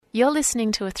You're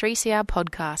listening to a 3CR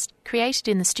podcast created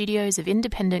in the studios of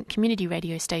independent community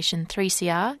radio station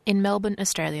 3CR in Melbourne,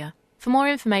 Australia. For more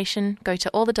information, go to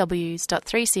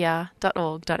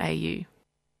allthews.3cr.org.au.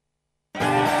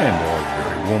 And a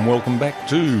very warm welcome back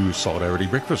to Solidarity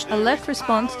Breakfast. A left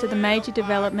response to the major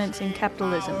developments in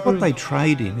capitalism. What they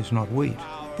trade in is not wheat.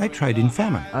 They trade in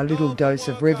famine. A little dose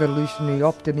of revolutionary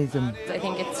optimism. I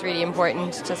think it's really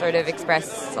important to sort of express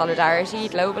solidarity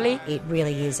globally. It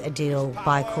really is a deal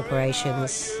by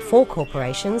corporations, for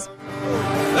corporations.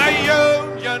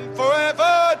 The Union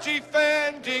forever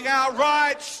defending our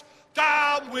rights.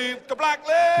 Down with the black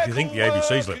leg. If you think the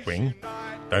ABC's left wing,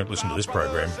 don't listen to this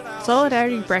program.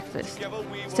 Solidarity Breakfast,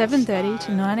 7:30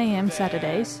 to 9am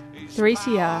Saturdays,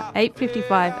 3CR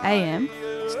 8:55am,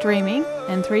 streaming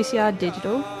and 3CR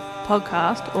digital,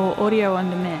 podcast or audio on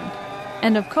demand.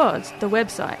 And of course, the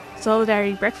website,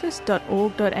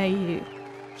 solidaritybreakfast.org.au.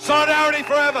 Solidarity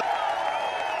forever.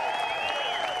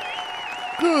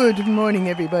 Good morning,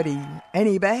 everybody.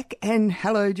 Annie back, and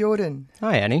hello, Jordan.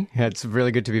 Hi, Annie. It's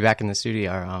really good to be back in the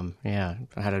studio. I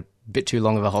had a bit too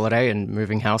long of a holiday, and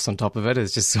moving house on top of it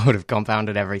has just sort of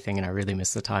compounded everything, and I really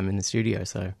miss the time in the studio.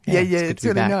 So it's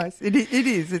really nice. It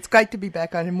is. It's great to be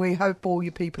back on, and we hope all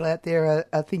you people out there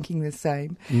are thinking the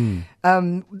same.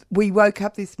 We woke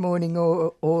up this morning,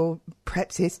 or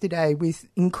perhaps yesterday, with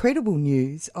incredible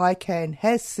news. ICANN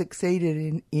has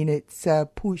succeeded in its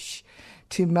push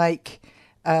to make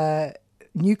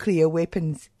nuclear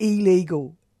weapons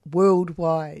illegal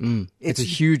worldwide. It's a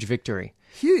huge victory.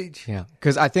 Huge. Yeah,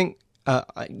 because I think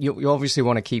you obviously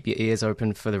want to keep your ears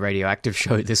open for the radioactive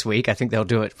show this week. I think they'll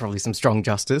do it probably some strong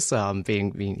justice,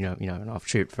 being an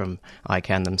offshoot from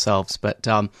ICANN themselves. But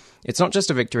it's not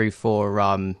just a victory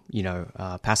for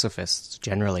pacifists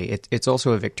generally. It's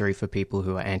also a victory for people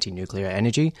who are anti-nuclear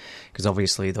energy, because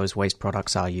obviously those waste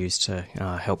products are used to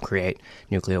help create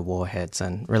nuclear warheads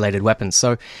and related weapons.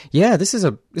 So yeah, this is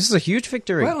a huge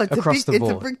victory across the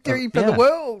board. It's a victory for the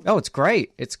world. Oh, it's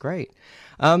great. It's great.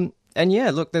 And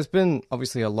yeah, look, there's been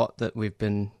obviously a lot that we've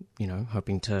been,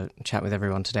 hoping to chat with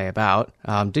everyone today about.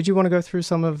 Did you want to go through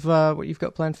some of what you've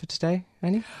got planned for today,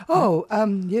 Annie? Oh,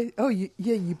 yeah. Oh, yeah,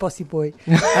 you bossy boy.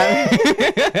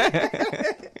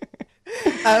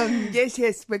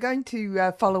 Yes. We're going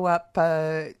to follow up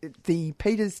the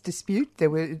Peters dispute. There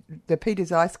were the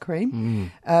Peters ice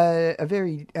cream. A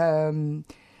very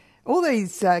all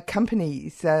these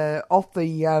companies off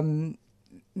the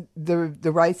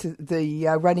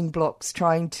running blocks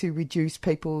trying to reduce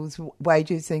people's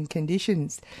wages and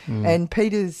conditions. And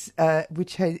Peters,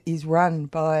 which is run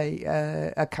by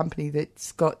a company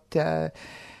that's got by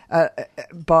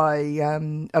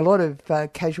a lot of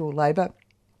casual labour,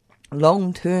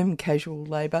 long-term casual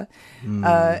labour,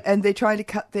 and they're trying to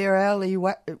cut their hourly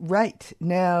rate.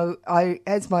 Now,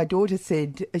 as my daughter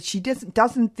said, she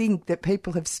doesn't think that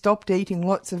people have stopped eating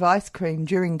lots of ice cream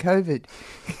during COVID.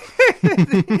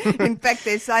 In fact,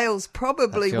 their sales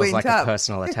probably went up. Feels like a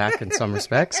personal attack in some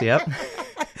respects, yep.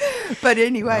 But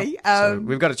anyway... so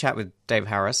we've got a chat with Dave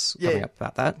Harris coming up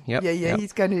about that. Yep. Yeah.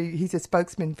 He's a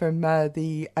spokesman from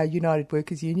the United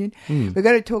Workers Union. We're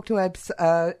going to talk to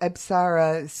Absara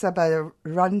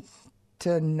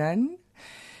Sabaratnam.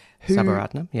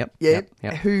 Sabaratnam, yep.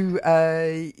 Who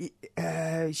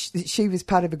she was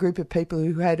part of a group of people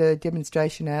who had a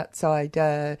demonstration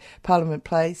outside Parliament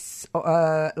Place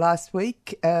last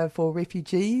week for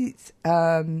refugees.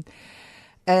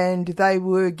 And they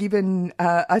were given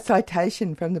a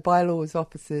citation from the bylaws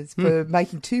officers for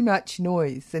making too much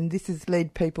noise. And this has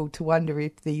led people to wonder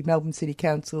if the Melbourne City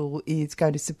Council is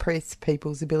going to suppress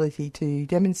people's ability to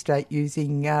demonstrate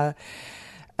using a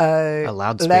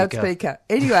loudspeaker.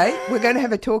 Anyway, we're going to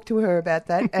have a talk to her about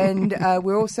that. And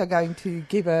we're also going to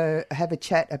have a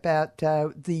chat about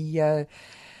the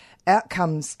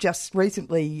outcomes just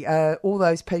recently. All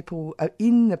those people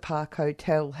in the Park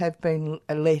Hotel have been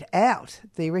let out.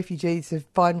 The refugees have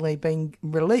finally been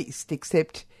released,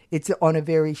 except it's on a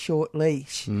very short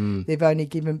leash. They've only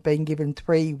been given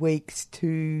 3 weeks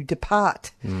to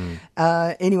depart.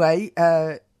 Anyway,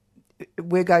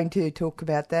 we're going to talk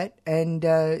about that and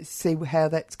see how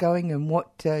that's going and what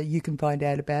you can find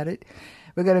out about it.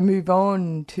 We're going to move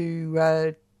on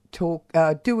to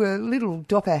do a little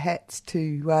doff our hats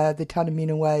to the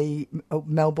Tunnerminnerway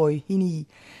Malboy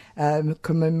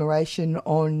commemoration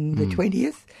on the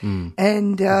 20th.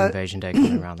 And Invasion Day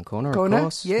coming around the corner, of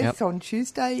course. Yes, on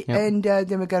Tuesday. Yep. And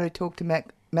then we're going to talk to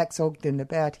Max Ogden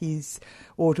about his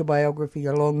autobiography,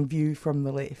 A Long View from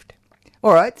the Left.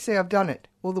 All right, see, I've done it.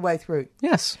 all the way through.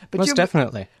 Yes, But most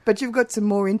definitely. But you've got some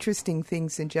more interesting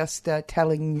things than just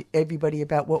telling everybody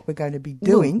about what we're going to be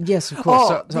doing. Well, yes, of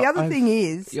course. Oh, the other thing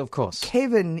is, of course,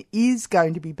 Kevin is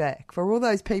going to be back. For all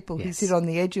those people who Yes. sit on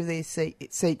the edge of their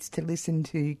seats to listen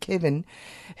to Kevin,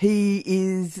 he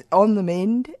is on the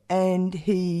mend and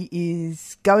he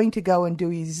is going to go and do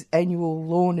his annual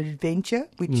lawn adventure,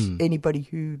 which anybody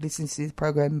who listens to this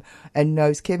program and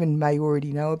knows Kevin may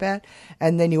already know about.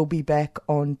 And then he'll be back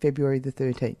on February the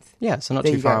 13th. Yeah, so not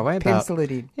There too you far go. away. Pencil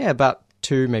it in. Yeah, about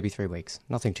 2, maybe 3 weeks.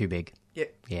 Nothing too big.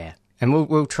 Yep. Yeah. And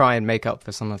we'll try and make up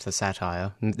for some of the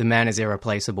satire. The man is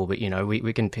irreplaceable, but,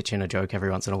 we can pitch in a joke every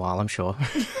once in a while, I'm sure.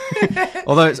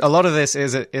 Although a lot of this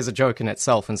is a joke in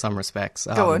itself in some respects.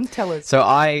 Go on, tell us. So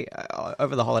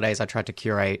over the holidays, I tried to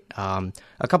curate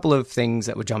a couple of things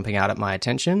that were jumping out at my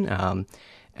attention.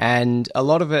 And a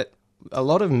lot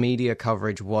of media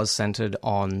coverage was centered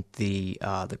on the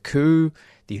coup,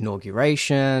 the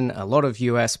inauguration, a lot of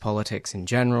US politics in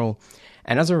general.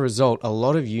 And as a result, a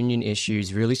lot of union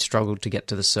issues really struggled to get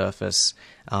to the surface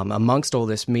amongst all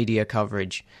this media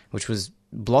coverage, which was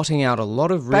blotting out a lot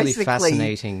of really Basically,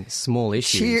 fascinating small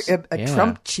issues.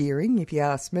 Trump cheering, if you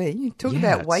ask me. You talk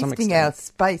about to some wasting extent. our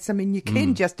space. I mean, you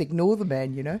can just ignore the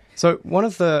man, So one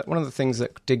of the things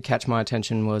that did catch my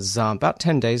attention was about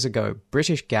 10 days ago,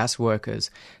 British gas workers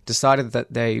decided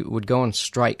that they would go on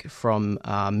strike from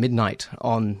midnight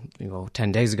on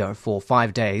 10 days ago for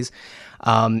 5 days.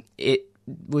 It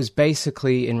was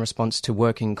basically in response to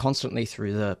working constantly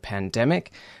through the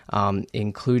pandemic,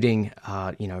 including,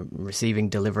 receiving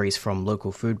deliveries from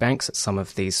local food banks at some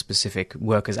of these specific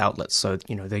workers' outlets. So,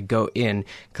 they'd go in,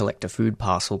 collect a food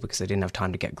parcel because they didn't have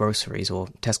time to get groceries or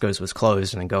Tesco's was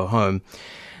closed, and then go home.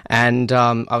 And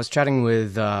I was chatting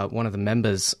with one of the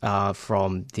members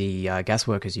from the Gas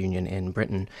Workers Union in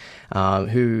Britain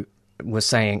who was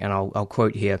saying, and I'll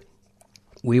quote here,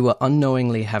 "We were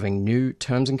unknowingly having new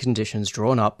terms and conditions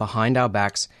drawn up behind our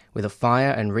backs with a fire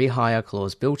and rehire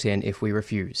clause built in if we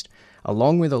refused.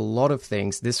 Along with a lot of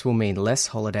things, this will mean less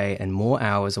holiday and more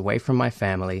hours away from my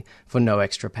family for no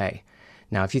extra pay."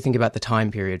 Now, if you think about the time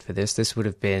period for this would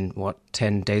have been,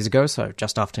 10 days ago, so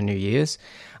just after New Year's.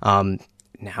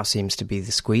 Now seems to be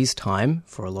the squeeze time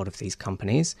for a lot of these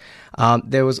companies.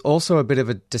 There was also a bit of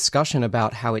a discussion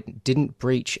about how it didn't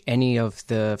breach any of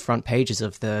the front pages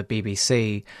of the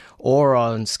BBC or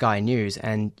on Sky News,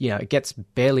 and it gets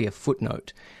barely a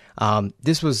footnote.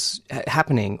 This was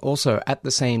happening also at the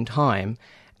same time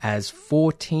as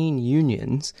 14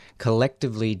 unions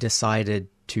collectively decided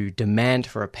to demand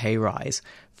for a pay rise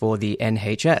for the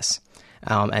NHS.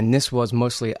 And this was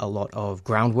mostly a lot of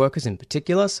ground workers in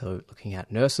particular, so looking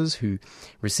at nurses who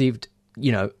received,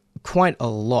 quite a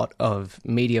lot of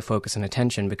media focus and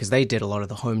attention because they did a lot of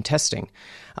the home testing,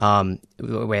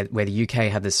 where the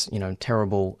UK had this,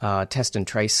 terrible test and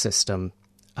trace system,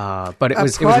 but it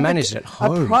was managed at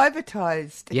home. A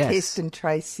privatised test and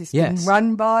trace system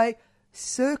run by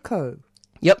Serco.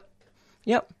 Yep.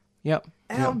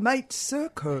 Our mate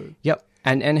Serco. Yep.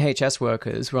 And NHS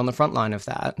workers were on the front line of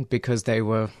that because they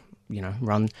were,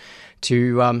 run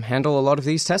to handle a lot of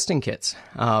these testing kits.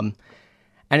 And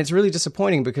it's really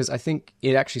disappointing because I think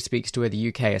it actually speaks to where the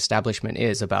UK establishment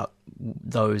is about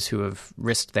those who have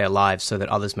risked their lives so that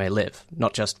others may live,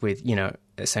 not just with,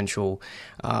 essential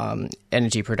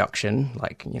energy production,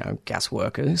 like, gas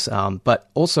workers, but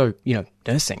also,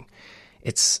 nursing.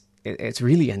 It's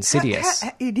really insidious.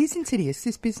 It is insidious,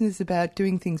 this business about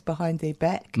doing things behind their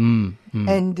back.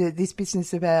 And this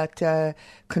business about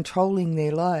controlling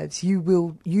their lives. You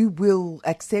will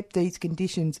accept these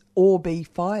conditions or be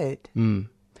fired.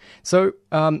 So,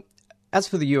 as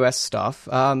for the US stuff,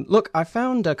 look, I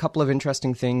found a couple of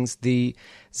interesting things. The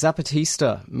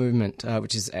Zapatista movement,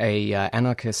 which is a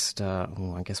anarchist,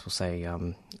 I guess we'll say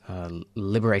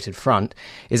liberated front,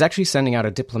 is actually sending out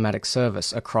a diplomatic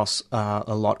service across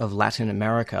a lot of Latin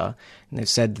America. And they've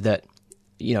said that,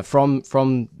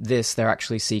 from this, they're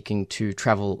actually seeking to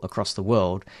travel across the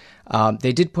world.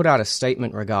 They did put out a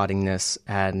statement regarding this,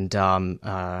 and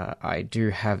I do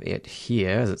have it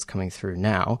here as it's coming through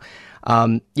now.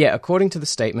 According to the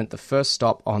statement, the first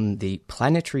stop on the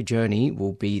planetary journey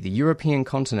will be the European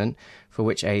continent, for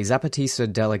which a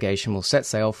Zapatista delegation will set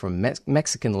sail from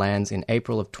Mexican lands in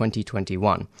April of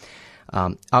 2021.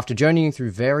 After journeying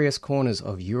through various corners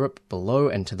of Europe below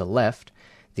and to the left,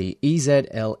 the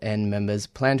EZLN members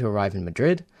plan to arrive in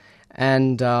Madrid,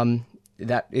 and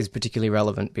that is particularly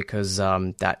relevant because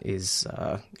that is,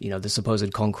 the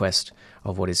supposed conquest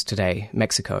of what is today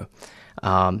Mexico.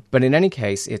 But in any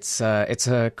case, it's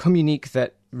a communique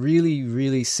that really,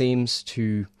 really seems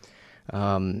to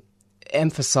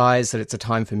emphasize that it's a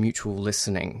time for mutual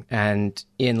listening. And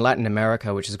in Latin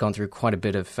America, which has gone through quite a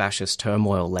bit of fascist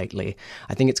turmoil lately,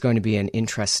 I think it's going to be an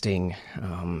interesting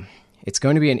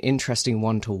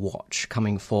one to watch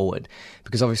coming forward,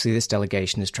 because obviously this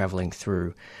delegation is traveling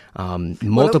through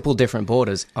multiple different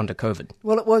borders under COVID.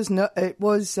 Well, it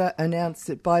was announced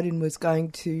that Biden was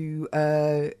going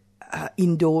to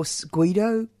endorse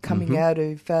Guaido coming out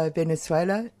of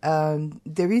Venezuela.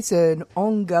 There is an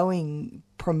ongoing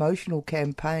promotional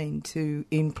campaign to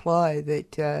imply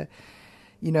that,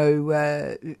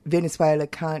 Venezuela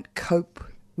can't cope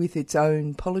with its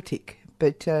own politic,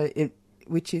 but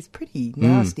which is pretty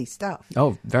nasty stuff.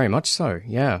 Oh, very much so,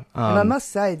 yeah. And I must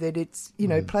say that it's,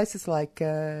 places like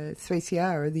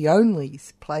 3CR are the only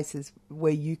places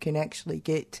where you can actually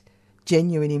get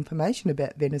genuine information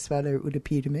about Venezuela, it would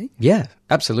appear to me. Yeah,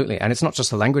 absolutely. And it's not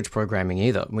just the language programming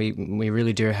either. We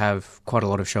really do have quite a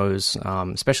lot of shows,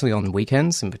 especially on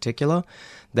weekends in particular,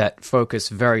 that focus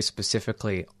very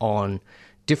specifically on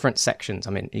different sections. I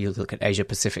mean, you look at Asia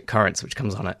Pacific Currents, which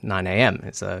comes on at 9 a.m.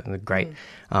 It's a great,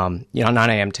 9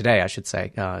 a.m. today, I should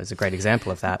say, is a great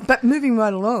example of that. But moving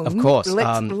right along, of course,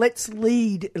 let's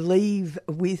leave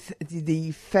with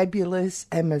the fabulous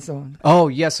Amazon. Oh,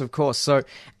 yes, of course. So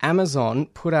Amazon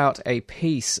put out a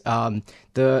piece. I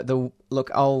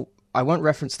won't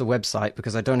reference the website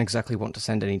because I don't exactly want to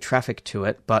send any traffic to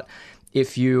it, but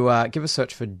if you give a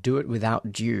search for Do It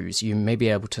Without Dues, you may be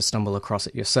able to stumble across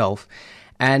it yourself.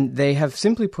 And they have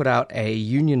simply put out a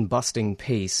union-busting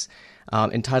piece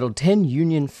entitled 10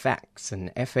 Union Facts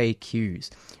and FAQs.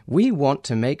 We want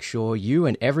to make sure you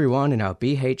and everyone in our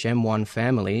BHM1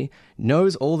 family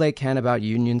knows all they can about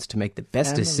unions to make the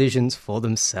best decisions for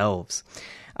themselves.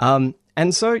 And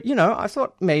so, I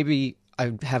thought maybe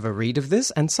I'd have a read of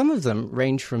this, and some of them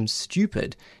range from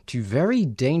stupid to very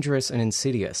dangerous and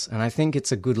insidious. And I think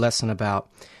it's a good lesson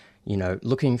about,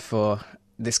 looking for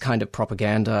this kind of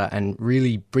propaganda and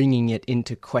really bringing it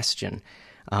into question.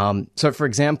 So, for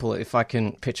example, if I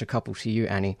can pitch a couple to you,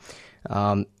 Annie.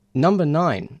 Number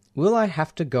 9, will I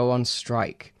have to go on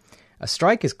strike? A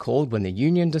strike is called when the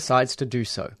union decides to do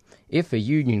so. If a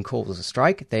union calls a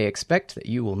strike, they expect that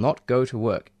you will not go to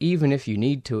work, even if you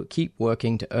need to keep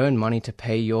working to earn money to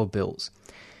pay your bills.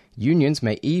 Unions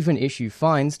may even issue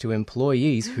fines to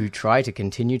employees who try to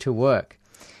continue to work.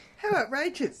 How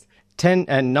outrageous!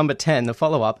 Number 10, the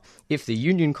follow-up, if the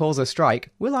union calls a strike,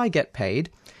 will I get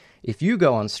paid? If you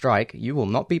go on strike, you will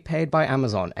not be paid by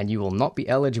Amazon and you will not be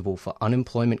eligible for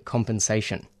unemployment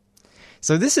compensation.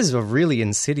 So this is a really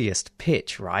insidious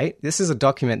pitch, right? This is a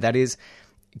document that is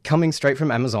coming straight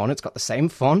from Amazon. It's got the same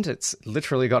font. It's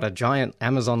literally got a giant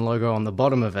Amazon logo on the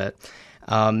bottom of it,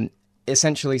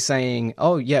 essentially saying,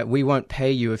 oh, yeah, we won't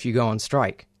pay you if you go on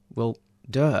strike. Well,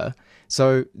 duh.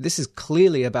 So this is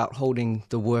clearly about holding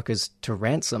the workers to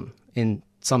ransom in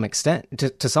some extent,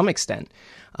 to some extent.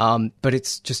 But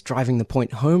it's just driving the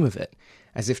point home of it,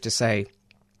 as if to say,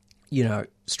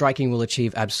 striking will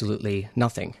achieve absolutely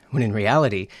nothing, when in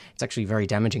reality, it's actually very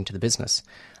damaging to the business.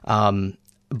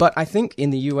 But I think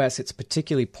in the US, it's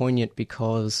particularly poignant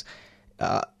because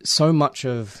so much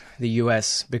of the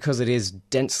US, because it is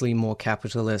densely more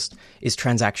capitalist, is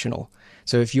transactional.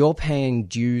 So if you're paying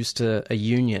dues to a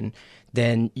union,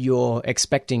 then you're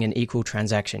expecting an equal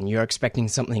transaction. You're expecting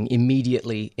something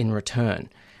immediately in return.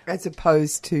 As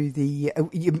opposed to the,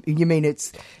 you mean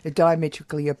it's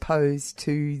diametrically opposed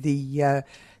to the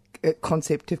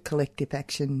concept of collective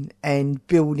action and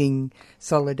building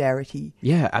solidarity.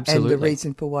 Yeah, absolutely. And the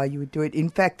reason for why you would do it. In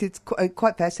fact, it's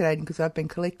quite fascinating because I've been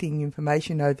collecting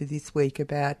information over this week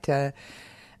about the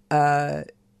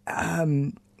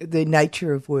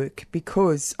nature of work,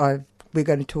 because we're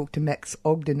going to talk to Max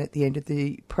Ogden at the end of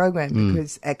the program,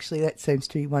 because actually that seems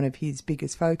to be one of his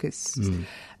biggest focuses.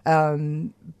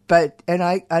 But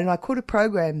I caught a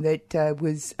program that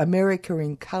was America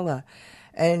in Colour,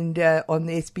 and on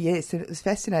the SBS, and it was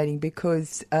fascinating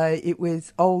because it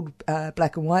was old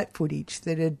black and white footage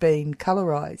that had been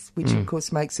colorised, which of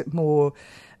course makes it more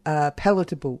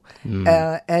palatable.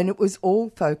 And it was all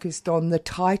focused on the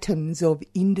titans of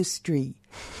industry.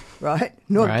 Right,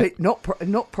 not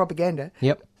propaganda.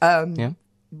 Yep.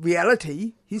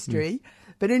 Reality, history.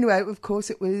 But anyway, of course,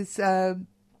 it was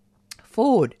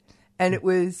Ford, and it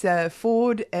was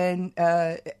Ford, and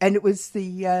it was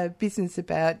the business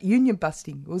about union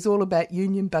busting. It was all about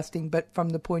union busting, but from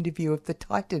the point of view of the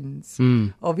titans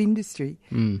of industry.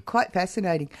 Quite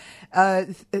fascinating.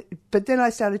 But then I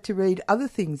started to read other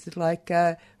things, like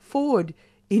Ford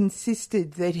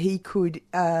insisted that he could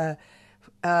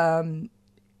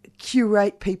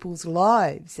curate people's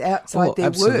lives outside their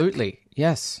absolutely. work.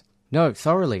 Yes. No,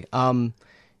 thoroughly.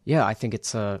 yeah, I think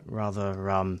it's a rather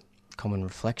common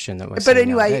reflection that we're But seeing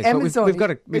anyway, nowadays. Amazon, we've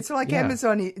got it's like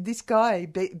Amazon, this guy,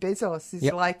 Bezos, is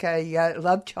like a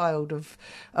love child of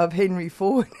Henry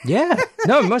Ford. Yeah,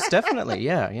 no, most definitely,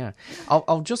 yeah.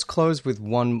 I'll just close with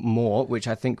one more, which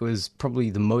I think was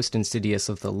probably the most insidious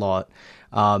of the lot.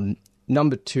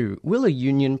 Number 2, will a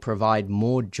union provide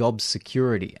more job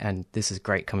security? And this is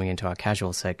great coming into our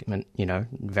casual segment,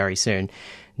 very soon.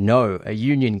 No, a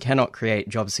union cannot create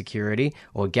job security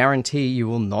or guarantee you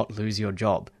will not lose your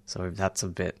job. So that's a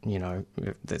bit,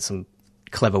 there's some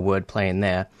clever wordplay in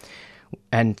there.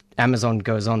 And Amazon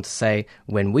goes on to say,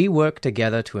 when we work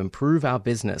together to improve our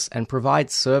business and provide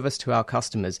service to our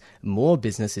customers, more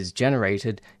business is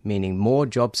generated, meaning more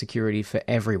job security for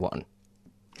everyone.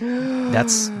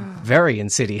 That's very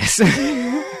insidious.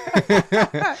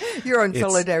 You're on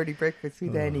Solidarity Breakfast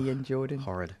with Annie and Jordan.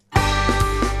 Horrid.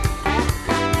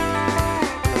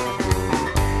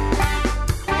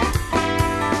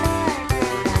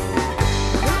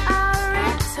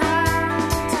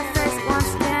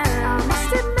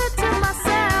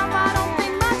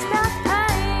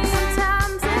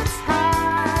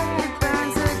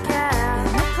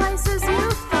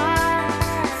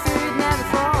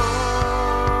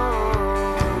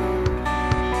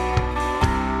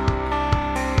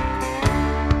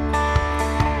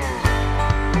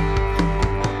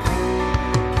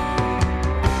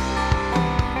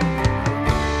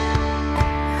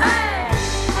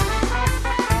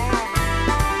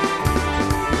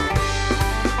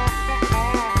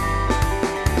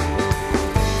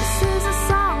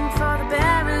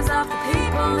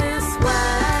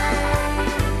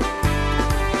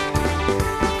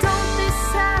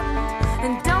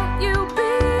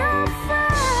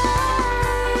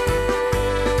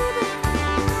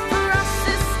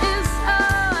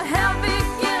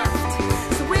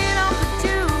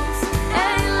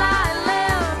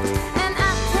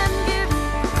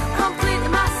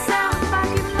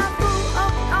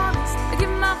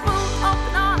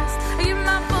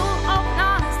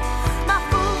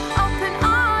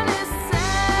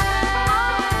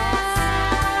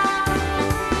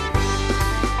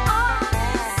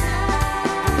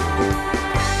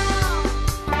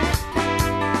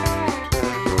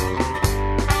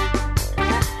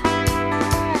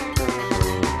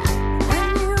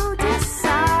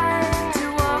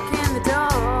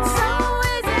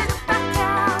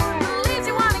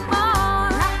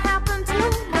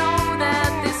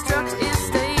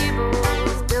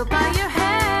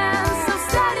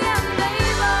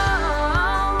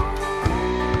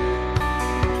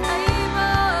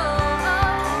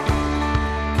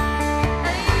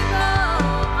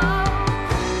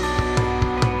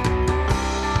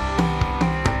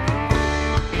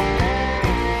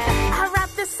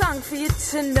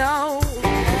 To know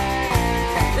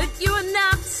that you are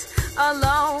not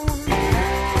alone.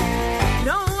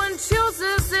 No one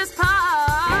chooses this part,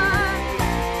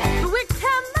 but we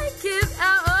can make it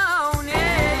our own.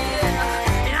 And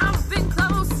I've been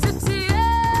close to tears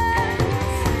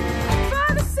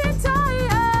for this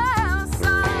entire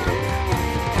song,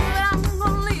 but I'm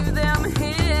gonna leave them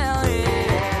here.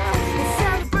 And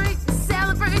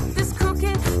celebrate this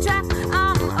cooking track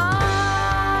I'm on.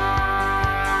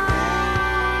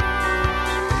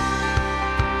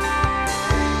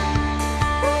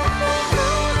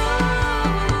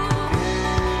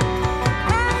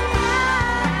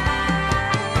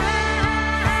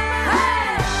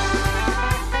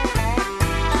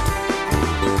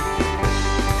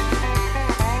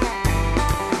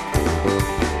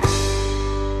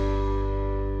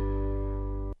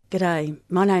 G'day,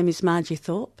 my name is Margie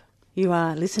Thorpe. You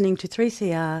are listening to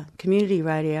 3CR Community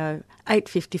Radio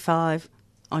 855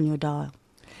 on your dial.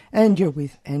 And you're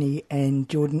with Annie and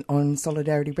Jordan on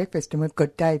Solidarity Breakfast, and we've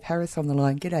got Dave Harris on the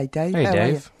line. G'day, Dave. Hey, How Dave. Are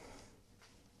you?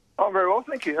 I'm very well,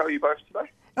 thank you. How are you both today?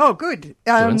 Oh, good.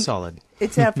 Doing solid.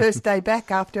 It's our first day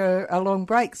back after a long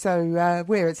break, so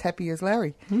we're as happy as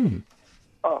Larry.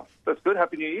 Oh, that's good.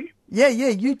 Happy New Year. Yeah,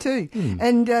 you too.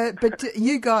 And but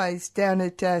you guys down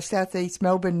at Southeast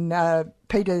Melbourne,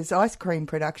 Peter's Ice Cream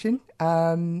Production,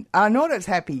 are not as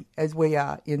happy as we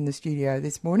are in the studio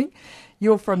this morning.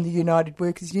 You're from the United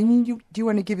Workers Union. Do you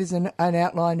want to give us an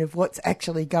outline of what's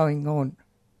actually going on?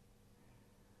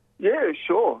 Yeah,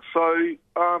 sure. So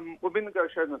we've been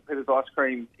negotiating with Peter's Ice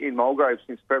Cream in Mulgrave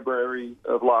since February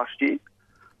of last year.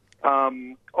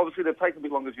 Obviously, they've taken a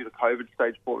bit longer due to COVID,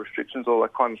 stage 4 restrictions, all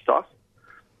that kind of stuff.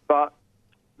 But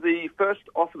the first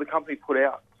offer the company put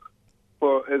out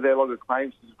for their log of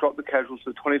claims is to drop the casuals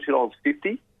to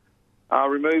 $22.50,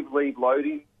 remove leave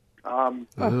loading,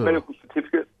 medical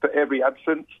certificate for every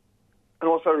absence, and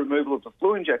also removal of the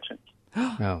flu injections.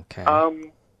 Okay.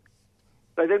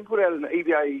 They then put out an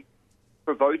EBA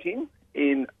for voting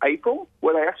in April,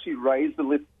 where they actually raised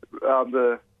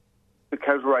the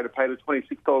casual rate of pay to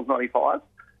 $26.95,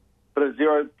 but a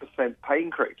 0% pay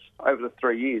increase over the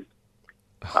 3 years.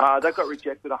 That got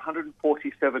rejected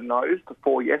 147 no's to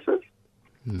 4 yeses.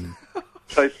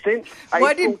 So since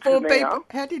April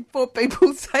how did 4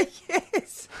 people say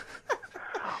yes?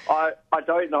 I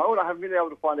don't know, and I haven't been able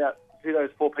to find out who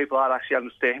those 4 people are to actually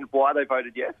understand why they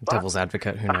voted yes. Devil's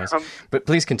advocate, who knows? But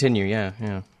please continue,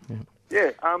 yeah.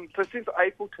 So since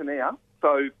April to now,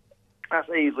 so that's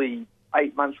easily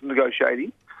 8 months of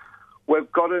negotiating,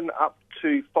 we've gotten up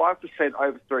to 5%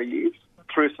 over 3 years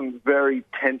through some very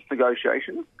tense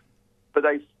negotiations, but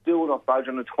they still will not budge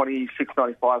on the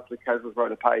 $26.95 for the casuals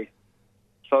rate of pay.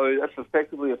 So that's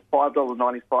effectively a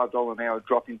 $5.95 an hour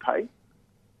drop in pay.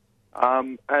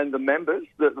 And the members,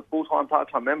 the full-time,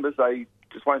 part-time members, they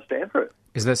just won't stand for it.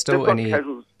 Is there still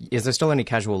any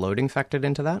casual loading factored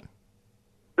into that?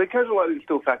 The casual loading is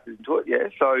still factored into it, yeah.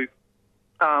 So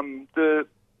the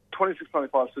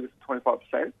 $26.95 still gets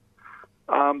 25%.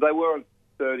 They were on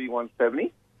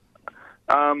 $31.70.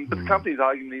 But the company's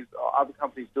argument is other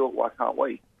companies do it, why can't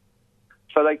we?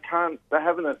 So they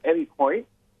haven't at any point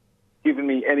given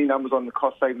me any numbers on the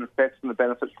cost-saving effects and the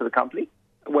benefits to the company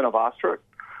when I've asked for it.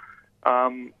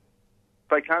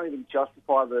 They can't even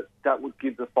justify that would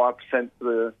give the 5% to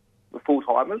the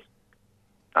full-timers.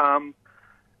 And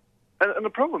the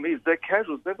problem is they're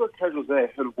casuals. They've got casuals there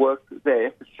who have worked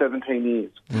there for 17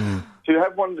 years who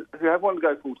have wanted to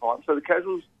go full-time. So the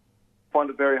casuals find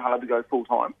it very hard to go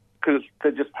full-time because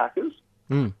they're just packers.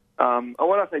 And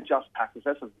when I say just packers,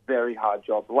 that's a very hard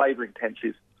job,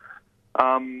 labour-intensive.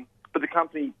 But the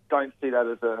company don't see that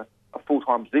as a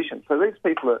full-time position. So these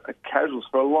people are casuals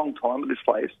for a long time at this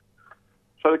place.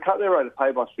 So to cut their rate of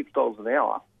pay by $6 an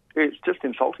hour, it's just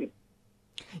insulting.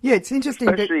 Yeah, it's interesting.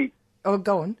 Especially...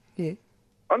 go on. Yeah.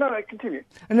 Oh, no, continue.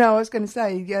 No, I was going to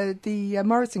say the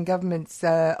Morrison government's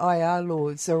IR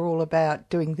laws are all about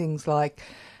doing things like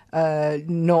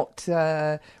not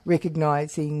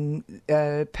recognising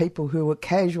people who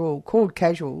are called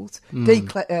casuals,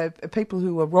 people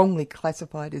who are wrongly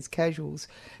classified as casuals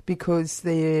because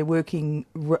they're working,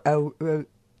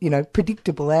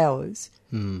 predictable hours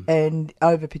and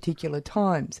over particular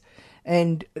times.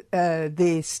 And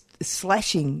they're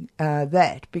slashing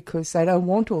that because they don't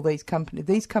want all these companies.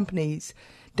 These companies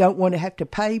don't want to have to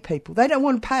pay people. They don't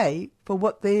want to pay for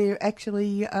what they're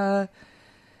actually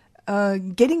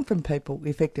getting from people,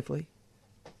 effectively.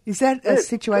 Is that a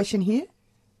situation here?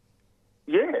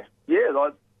 Yeah,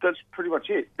 that's pretty much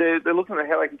it. They're looking at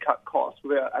how they can cut costs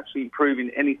without actually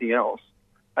improving anything else,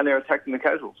 and they're attacking the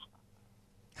casuals.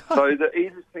 So the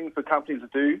easiest thing for companies to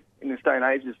do in this day and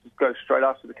age is to go straight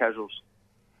after the casuals.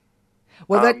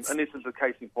 Well, and this is a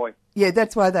case in point. Yeah,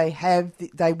 that's why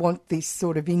they want this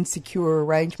sort of insecure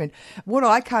arrangement. What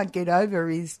I can't get over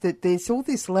is that there's all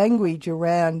this language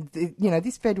around,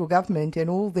 this federal government and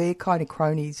all their kind of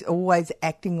cronies always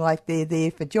acting like they're there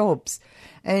for jobs.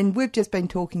 And we've just been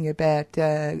talking about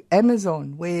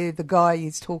Amazon, where the guy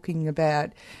is talking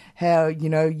about how,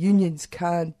 unions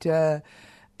can't...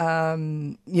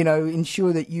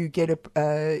 ensure that you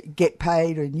get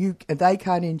paid, and they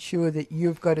can't ensure that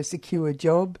you've got a secure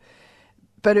job.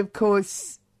 But of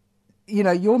course,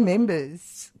 your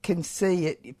members can see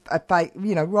it,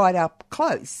 right up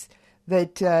close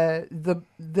that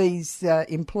these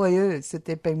employers that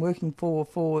they've been working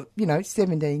for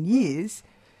 17 years,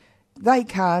 they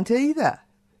can't either.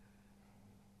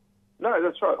 No,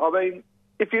 that's right. I mean,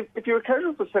 if you're a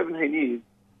casual for 17 years.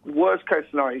 Worst case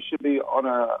scenario, you should be on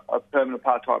a permanent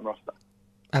part-time roster.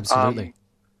 Absolutely.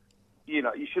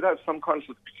 You should have some kind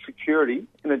of security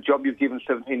in a job you've given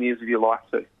 17 years of your life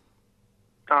to.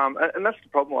 And that's the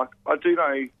problem. I do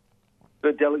know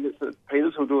the delegates at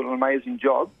Peters who are doing an amazing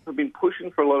job have been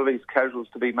pushing for a lot of these casuals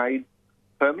to be made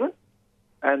permanent,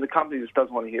 and the company just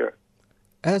doesn't want to hear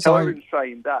it. However, in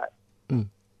saying that, to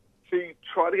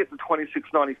try to get the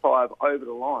 $26.95 over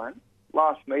the line,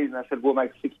 last meeting they said we'll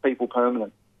make 6 people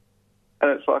permanent. And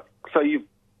it's like, so you've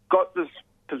got this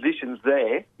positions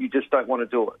there, you just don't want to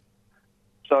do it.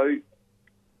 So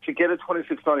to get a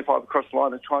 $26.95 across the line,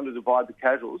 they're trying to divide the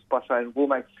casuals by saying we'll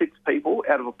make 6 people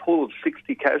out of a pool of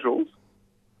 60 casuals,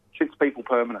 6 people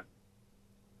permanent.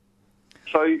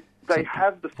 So they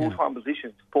have the full-time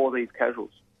positions for these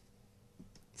casuals.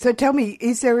 So tell me,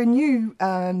 is there a new...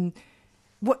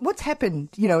 What's happened?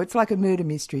 It's like a murder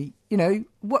mystery.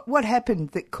 What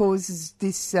happened that causes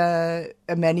this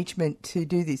management to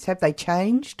do this? Have they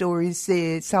changed, or is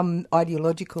there some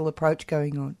ideological approach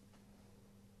going on?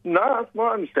 No, that's what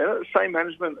I understand. It's the same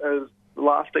management as the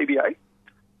last EBA.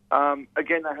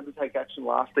 Again, they had to take action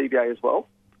last EBA as well.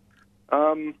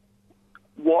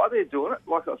 Why they're doing it,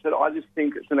 like I said, I just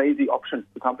think it's an easy option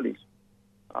for companies.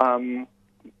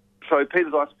 So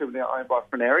Peter's Ice Cream are now owned by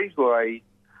Frenary, who are a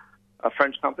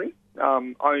French company,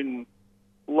 own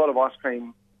a lot of ice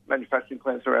cream manufacturing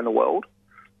plants around the world.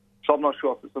 So I'm not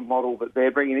sure if it's a model that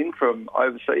they're bringing in from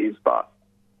overseas, but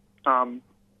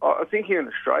I think here in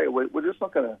Australia, we're just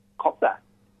not going to cop that.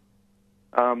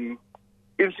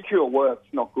 Insecure work's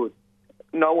not good.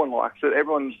 No one likes it.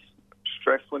 Everyone's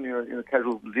stressed when you're in a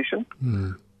casual position.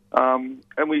 And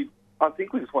I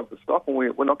think we just want to stop, and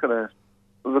we're not going to,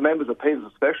 the members of Peters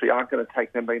especially, aren't going to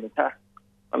take them being attacked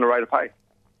on the rate of pay.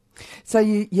 So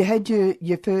you had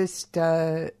your first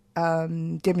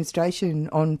demonstration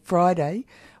on Friday.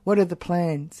 What are the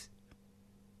plans?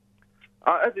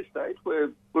 At this stage,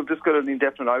 we've just got an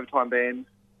indefinite overtime ban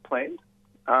planned.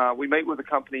 We meet with the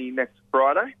company next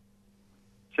Friday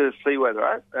to see where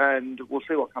they're at, and we'll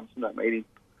see what comes from that meeting.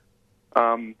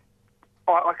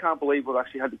 I can't believe we've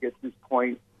actually had to get to this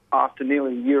point after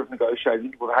nearly a year of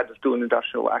negotiating. We've had to do an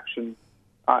industrial action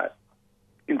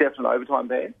indefinite overtime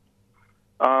ban.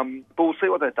 But we'll see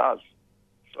what that does.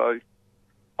 So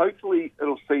hopefully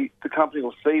the company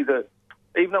will see that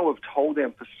even though we've told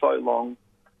them for so long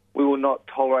we will not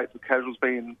tolerate the casuals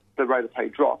being the rate of pay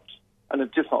dropped, and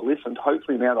they've just not listened.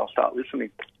 Hopefully now they'll start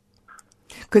listening.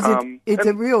 Because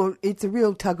it's a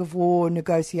real tug of war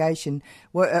negotiation,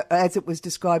 as it was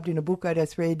described in a book I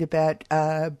just read about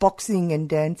boxing and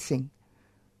dancing.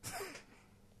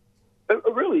 It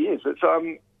really is. It's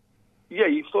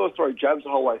you sort of throw jabs the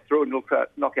whole way through and look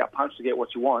at knockout punch to get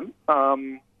what you want.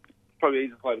 Probably the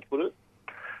easiest way to put it.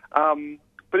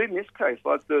 But in this case,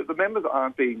 like the members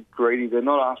aren't being greedy. They're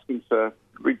not asking for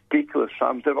ridiculous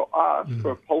sums. They've asked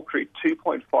for a paltry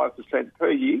 2.5%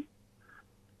 per year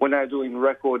when they're doing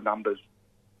record numbers.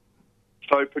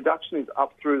 So production is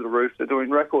up through the roof. They're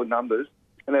doing record numbers,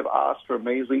 and they've asked for a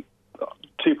measly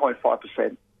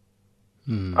 2.5%.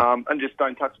 And just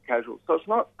don't touch the casuals. So it's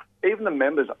not, even the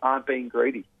members aren't being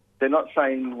greedy. They're not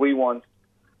saying we want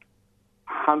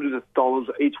hundreds of dollars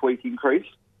each week increase.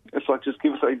 It's like, just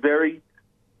give us a very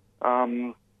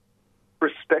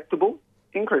respectable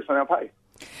increase on our pay.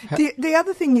 The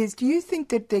other thing is, do you think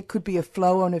that there could be a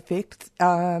flow-on effect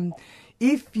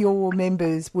if your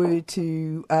members were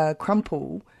to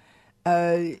crumple?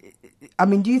 Do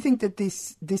you think that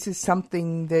this is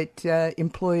something that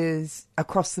employers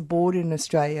across the board in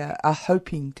Australia are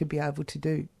hoping to be able to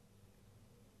do?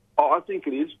 I think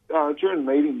it is. During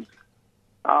meetings,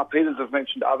 Peters have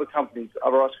mentioned other companies,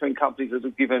 other ice cream companies that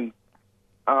have given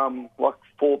 4%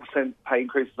 pay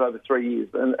increases over 3 years,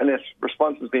 and their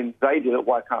response has been, they did it,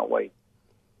 why can't we?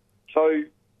 So,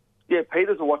 yeah,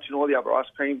 Peters are watching all the other ice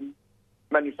cream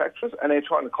manufacturers, and they're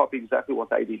trying to copy exactly what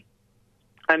they did.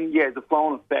 And, yeah, the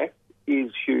flow-on effect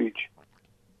is huge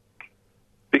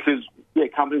because,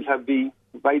 companies have they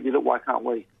did it, why can't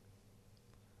we?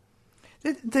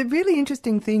 The really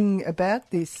interesting thing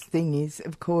about this thing is,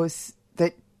 of course,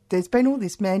 that there's been all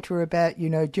this mantra about,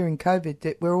 during COVID,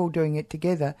 that we're all doing it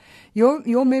together.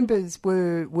 Your members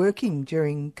were working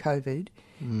during COVID,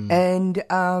 and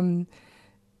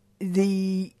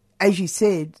as you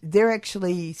said, they're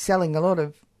actually selling a lot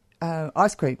of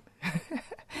ice cream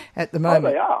at the moment.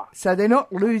 Oh, they are. So they're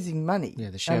not losing money. Yeah,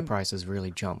 the share price has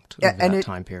really jumped over that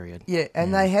time period. Yeah,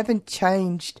 and they haven't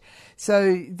changed.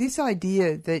 So this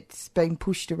idea that's been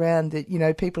pushed around that,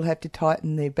 people have to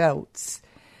tighten their belts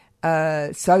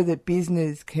so that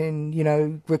business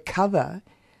can, recover,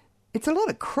 it's a lot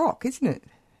of crock, isn't it?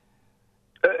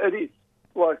 It is.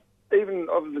 Like, even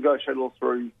I've negotiated all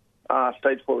through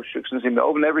stage 4 restrictions in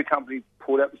Melbourne. Every company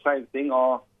pulled out the same thing.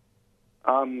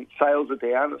 Sales are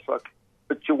down. It's like,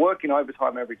 but you're working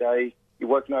overtime every day. You're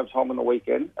working overtime on the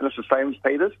weekend, and it's the same as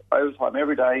Peters. Overtime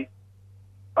every day,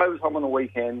 overtime on the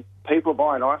weekend. People are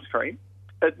buying ice cream.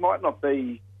 It might not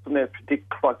be from their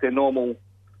normal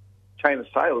chain of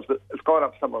sales, but it's gone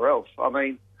up somewhere else. I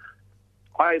mean,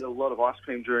 I ate a lot of ice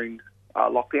cream during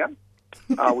lockdown,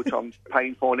 which I'm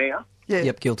paying for now. Yeah.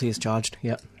 Yep, guilty as charged.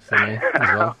 Yep, for me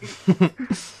as well.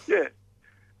 Yeah.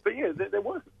 But yeah, there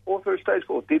was all through stage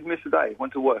 4, did miss a day,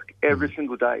 went to work every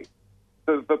single day.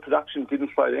 The production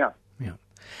didn't slow down. Yeah.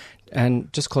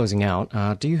 And just closing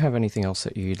out, do you have anything else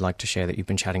that you'd like to share that you've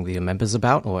been chatting with your members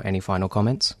about, or any final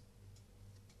comments?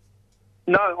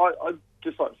 No, I'd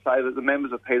just like to say that the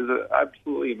members of Peters are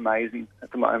absolutely amazing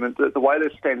at the moment. The way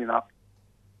they're standing up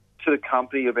to the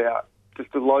company about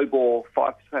just a low-ball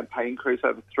 5% pay increase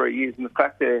over 3 years, and the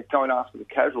fact they're going after the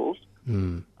casuals,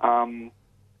 Mm.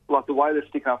 like the way they're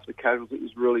sticking after the casuals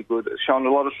is really good. It's showing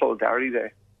a lot of solidarity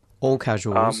there. All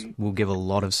casuals will give a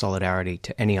lot of solidarity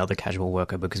to any other casual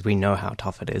worker because we know how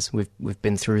tough it is. We've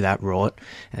been through that rot,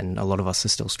 and a lot of us are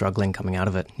still struggling coming out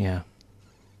of it. Yeah.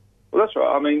 Well, that's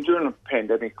right. I mean, during the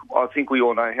pandemic, I think we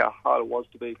all know how hard it was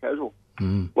to be a casual.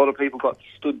 A lot of people got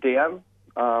stood down.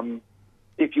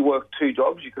 If you worked 2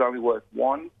 jobs, you could only work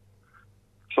 1.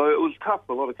 So it was tough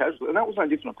for a lot of casuals. And that was no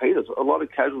different at Peters. A lot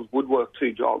of casuals would work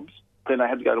 2 jobs, then they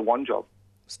had to go to 1 job.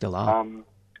 Still are.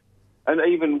 And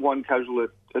even one casual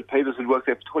at Peters who'd worked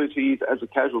there for 22 years as a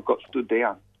casual got stood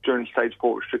down during stage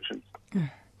 4 restrictions.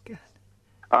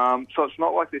 So it's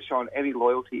not like they're showing any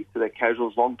loyalty to their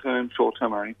casuals, long-term,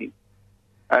 short-term or anything.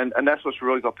 And that's what's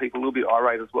really got people a little bit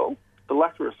irate as well. The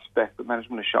lack of respect that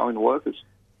management is showing the workers.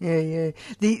 Yeah.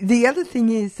 The other thing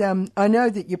is, I know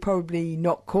that you're probably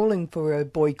not calling for a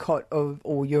boycott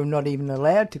or you're not even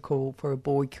allowed to call for a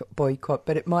boycott,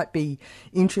 but it might be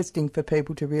interesting for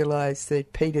people to realise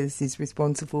that Peters is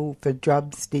responsible for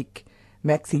Drumstick,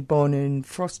 Maxi Bon and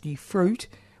Frosty Fruit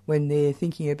when they're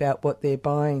thinking about what they're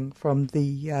buying from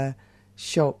the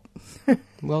shop.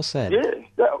 Well said.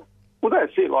 Yeah, well,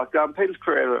 that's it. Like, Peters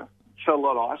created sell a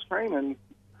lot of ice cream, and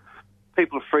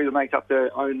people are free to make up their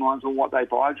own minds on what they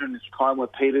buy during this time where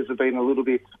Peters have been a little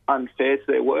bit unfair to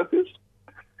their workers.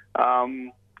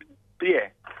 But yeah,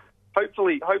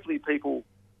 hopefully people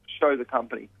show the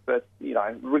company that, you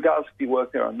know, regardless if you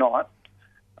work there or not,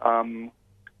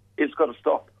 it's got to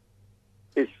stop.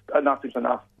 Enough is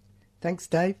enough. Thanks,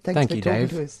 Dave. Thanks for talking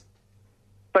to us.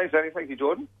 Thanks, Annie. Thank you,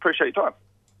 Jordan. Appreciate your time.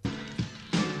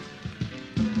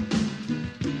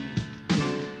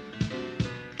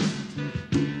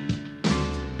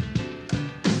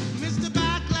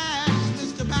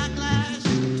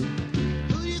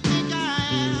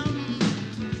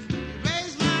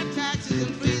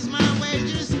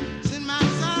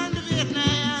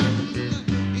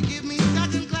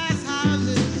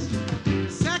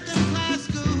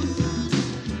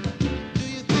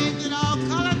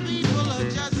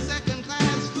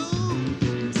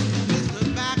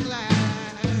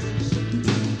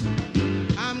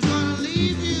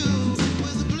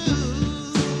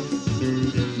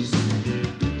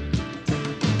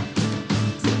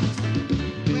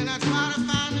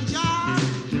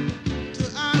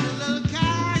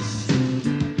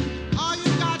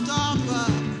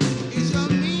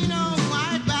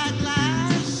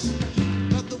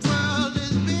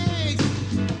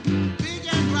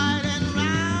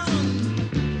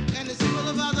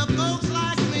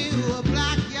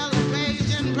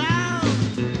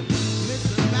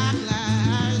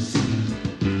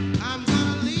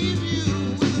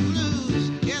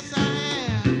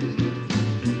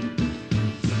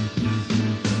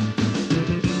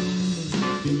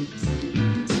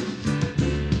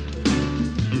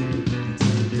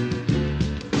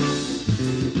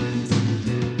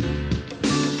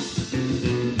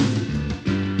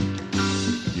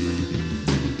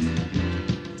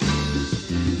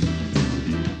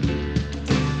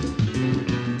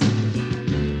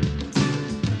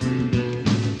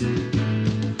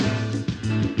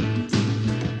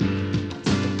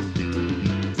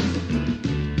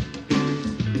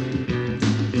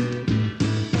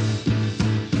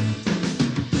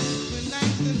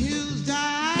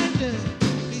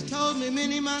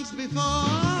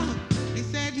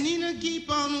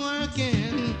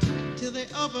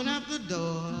 Open up the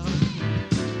door.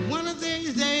 One of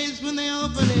these days when they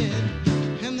open it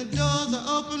and the doors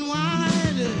are open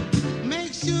wide,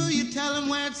 make sure you tell them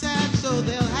where it's at so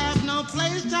they'll have no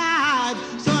place to hide.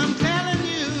 So I'm telling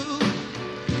you,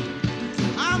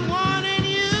 I'm warning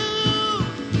you,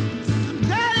 I'm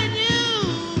telling you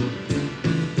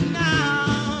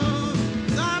now,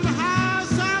 somehow,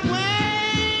 some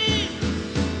way,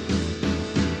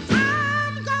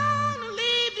 I'm gonna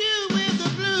leave you with the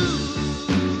blues.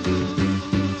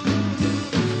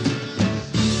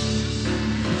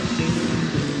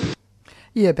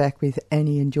 You're back with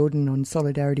Annie and Jordan on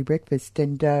Solidarity Breakfast,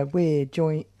 and we're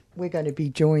going to be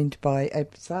joined by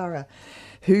Apsara,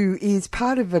 who is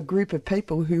part of a group of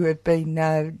people who have been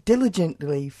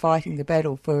diligently fighting the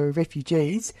battle for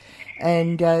refugees,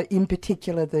 and in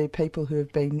particular the people who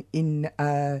have been in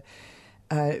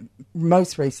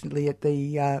most recently at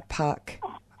the Park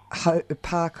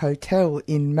Hotel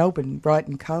in Melbourne,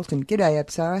 Brighton, Carlton. G'day,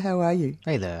 Apsara, how are you?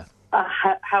 Hey there.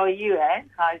 How are you, Anne?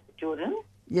 Hi, Jordan.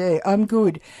 Yeah, I'm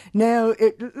good. Now,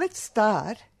 let's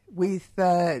start with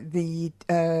the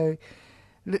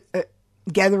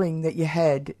gathering that you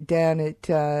had down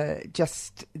at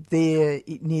just there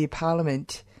near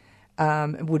Parliament.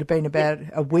 It would have been about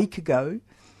a week ago.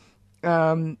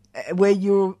 where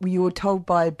you were told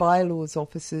by bylaws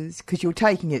officers, because you're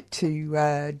taking it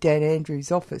to Dan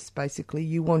Andrews' office, basically.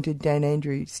 You wanted Dan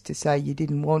Andrews to say you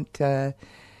didn't want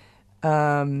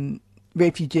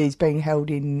refugees being held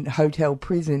in hotel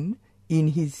prison in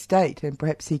his state, and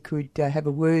perhaps he could have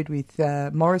a word with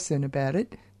Morrison about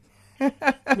it.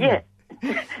 Yeah,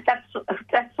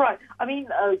 that's right. I mean,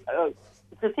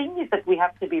 the thing is that we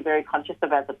have to be very conscious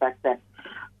about the fact that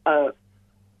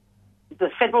the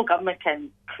federal government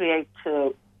can create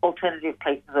alternative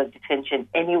places of detention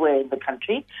anywhere in the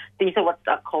country. These are what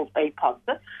are called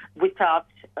APODs, without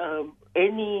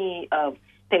any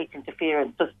state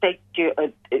interference. So they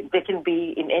can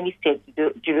be in any state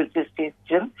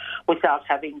jurisdiction without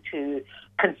having to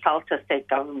consult a state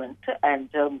government and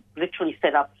literally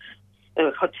set up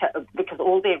a hotel, because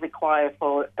all they require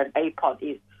for an APOD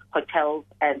is hotels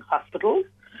and hospitals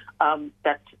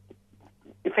that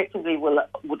effectively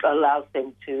would allow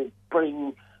them to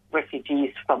bring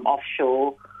refugees from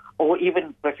offshore, or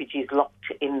even refugees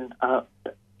locked in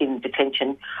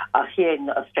detention here in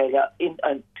Australia,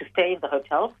 to stay in the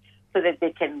hotels, so that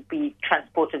they can be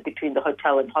transported between the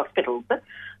hotel and hospitals.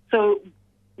 So,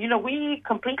 we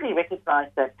completely recognise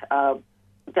that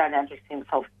Dan Andrews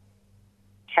himself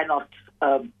cannot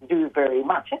do very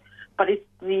much, but it's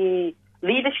the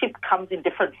leadership comes in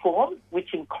different forms,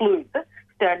 which includes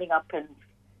standing up and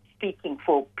speaking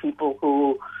for people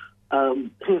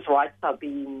whose rights are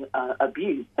being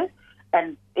abused.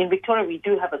 And in Victoria, we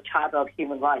do have a Charter of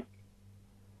Human Rights.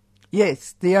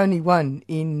 Yes, the only one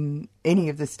in any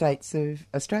of the states of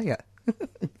Australia.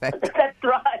 In fact. That's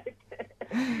right.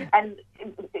 And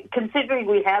considering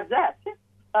we have that,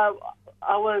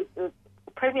 our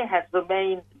Premier has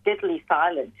remained deadly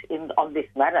silent on this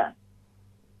matter.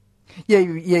 Yeah,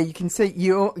 you can see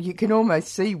you can almost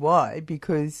see why,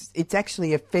 because it's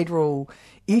actually a federal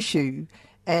issue,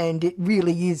 and it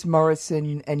really is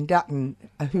Morrison and Dutton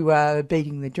who are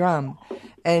beating the drum,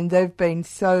 and they've been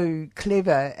so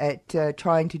clever at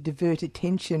trying to divert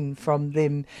attention from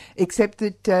them. Except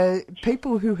that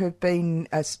people who have been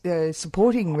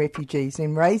supporting refugees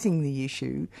and raising the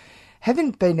issue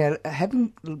haven't been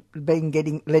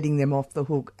letting them off the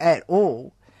hook at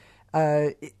all.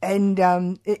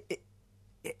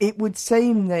 It would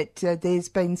seem that there's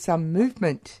been some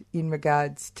movement in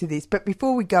regards to this. But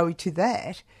before we go to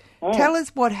that, tell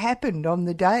us what happened on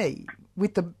the day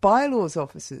with the bylaws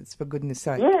officers, for goodness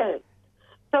sake. Yeah.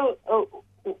 So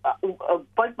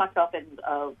both myself and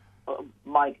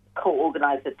my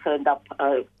co-organiser turned up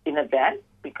in advance,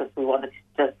 because we wanted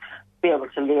to just be able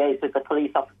to liaise with the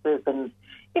police officers and,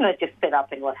 just set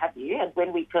up and what have you. And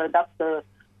when we turned up, the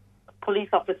police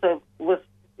officer was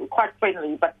quite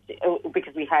friendly, but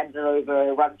because we handed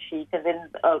over a run sheet, and then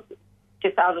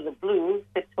just out of the blue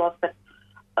said to us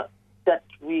that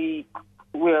we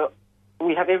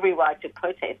have every right to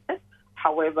protest.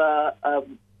 However,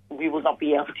 we will not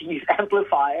be able to use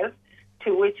amplifiers.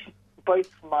 To which both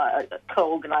my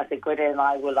co-organiser Greta and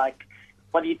I were like,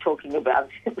 "What are you talking about?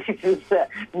 This is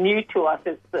new to us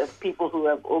as people who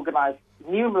have organised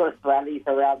numerous rallies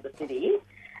around the city."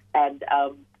 And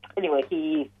anyway,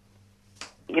 he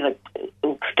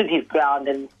stood his ground,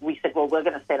 and we said, well, we're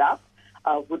going to set up.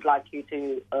 Would like you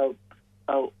to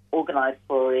organise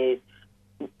for a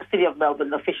City of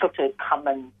Melbourne official to come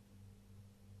and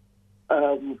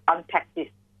unpack this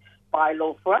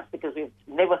bylaw for us, because we've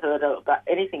never heard about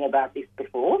anything about this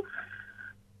before.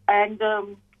 And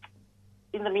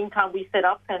in the meantime, we set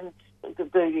up, and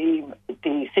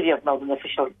the City of Melbourne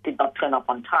official did not turn up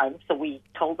on time, so we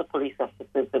told the police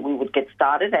officers that we would get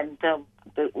started, and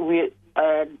we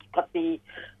got the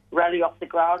rally off the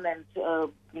ground, and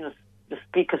the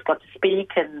speakers got to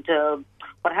speak and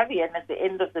what have you. And at the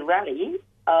end of the rally,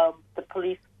 the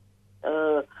police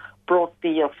brought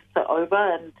the officer over,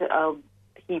 and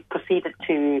he proceeded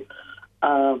to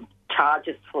charge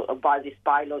us by this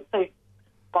bylaw. So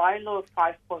bylaw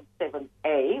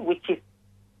 5.7A, which is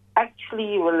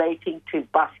actually relating to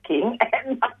busking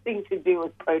and nothing to do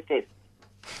with protest.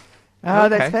 Oh, okay.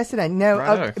 That's fascinating.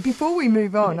 Now, before we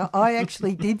move on, I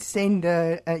actually did send,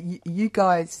 you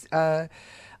guys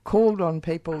called on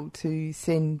people to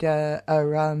send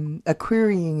a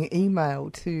querying email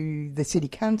to the City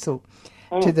Council,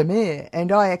 to the Mayor,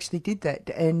 and I actually did that,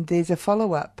 and there's a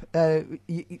follow-up. They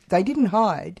didn't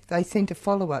hide. They sent a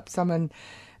follow-up. Someone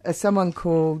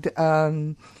called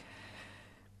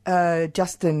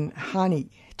Justin Harney,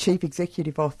 Chief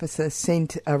Executive Officer,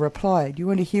 sent a reply. Do you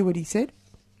want to hear what he said?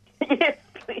 Yes,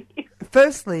 please.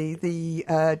 Firstly,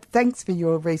 thanks for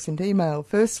your recent email.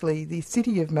 Firstly, the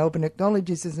City of Melbourne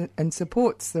acknowledges and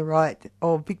supports the right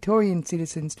of Victorian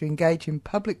citizens to engage in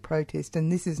public protest, and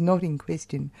this is not in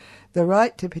question. The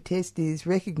right to protest is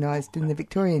recognised in the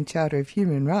Victorian Charter of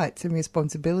Human Rights and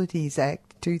Responsibilities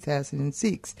Act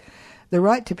 2006. The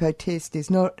right to protest is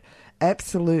not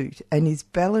absolute and is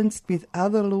balanced with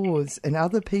other laws and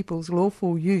other people's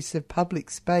lawful use of public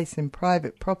space and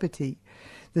private property.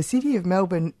 The City of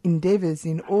Melbourne endeavours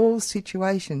in all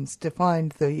situations to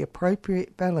find the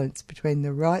appropriate balance between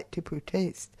the right to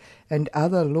protest and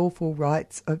other lawful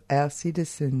rights of our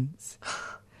citizens.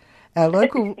 Our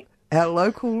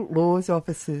local laws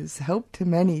officers help to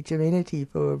manage amenity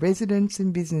for residents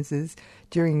and businesses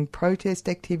during protest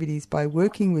activities by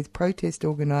working with protest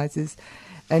organisers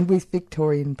and with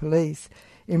Victorian Police.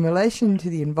 In relation to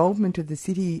the involvement of the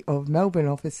City of Melbourne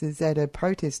officers at a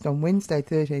protest on Wednesday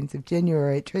 13th of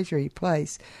January at Treasury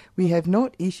Place, we have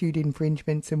not issued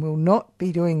infringements and will not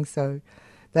be doing so.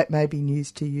 That may be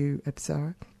news to you,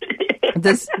 Apsara.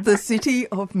 The City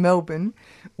of Melbourne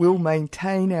will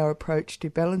maintain our approach to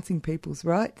balancing people's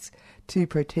rights to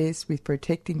protest with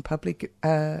protecting public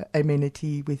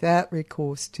amenity without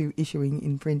recourse to issuing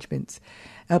infringements.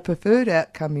 Our preferred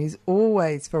outcome is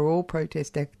always for all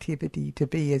protest activity to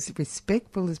be as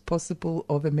respectful as possible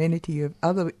of amenity of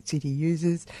other city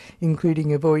users,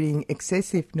 including avoiding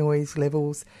excessive noise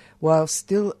levels, while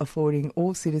still affording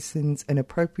all citizens an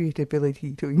appropriate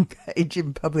ability to engage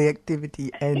in public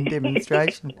activity and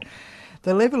demonstration.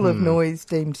 The level of noise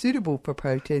deemed suitable for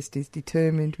protest is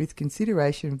determined with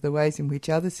consideration of the ways in which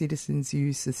other citizens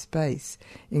use the space,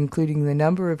 including the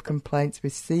number of complaints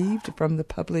received from the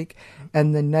public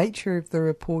and the nature of the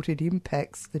reported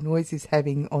impacts the noise is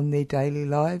having on their daily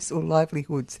lives or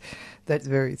livelihoods. That's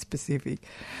very specific.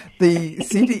 The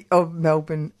City of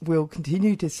Melbourne will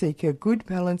continue to seek a good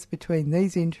balance between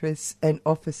these interests, and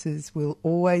officers will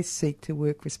always seek to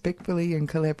work respectfully and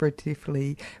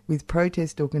collaboratively with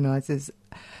protest organisers,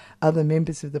 other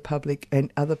members of the public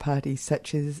and other parties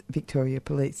such as Victoria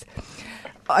Police.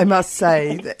 I must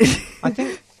say that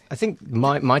I think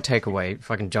my takeaway,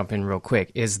 if I can jump in real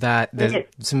quick, is that there's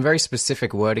some very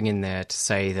specific wording in there to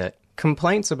say that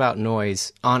complaints about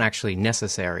noise aren't actually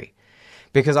necessary.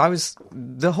 Because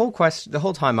the whole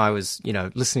time I was,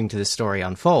 listening to this story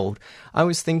unfold, I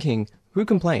was thinking, who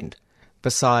complained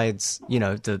besides,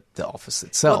 the office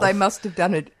itself? Well, they must have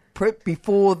done it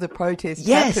before the protest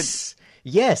happened.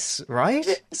 Yes,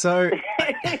 right? So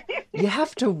you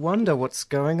have to wonder what's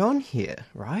going on here,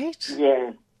 right?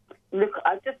 Yeah. Look,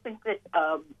 I just think that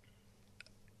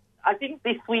I think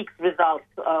this week's results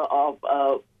of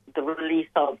the release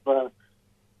of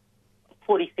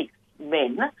 46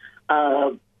 men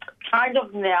kind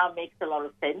of now makes a lot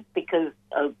of sense, because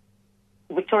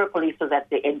Victoria Police was at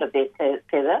the end of their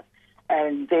tether,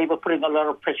 and they were putting a lot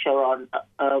of pressure on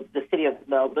the City of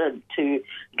Melbourne to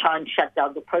try and shut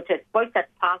down the protest, both at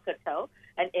Park Hotel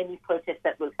and any protest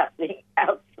that was happening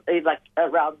out,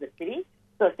 around the city.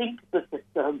 So I think this is,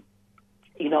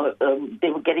 they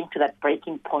were getting to that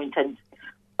breaking point, and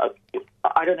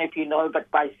I don't know if you know, but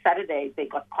by Saturday they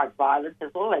got quite violent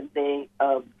as well, and they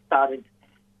started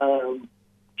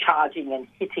charging and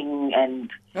hitting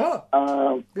and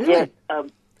really?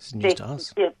 It's news to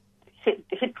us.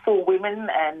 Hit 4 women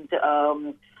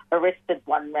and arrested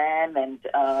 1 man and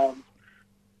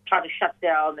tried to shut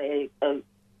down a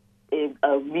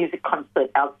music concert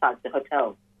outside the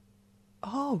hotel.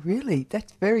 Oh, really?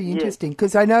 That's very interesting,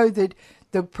 because I know that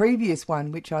the previous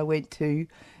one, which I went to,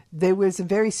 there was a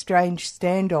very strange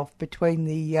standoff between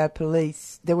the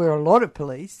police. There were a lot of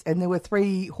police, and there were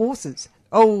 3 horses.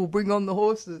 Oh, bring on the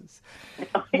horses.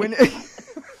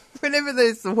 Whenever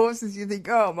there's the horses, you think,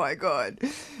 oh, my God,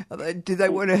 do they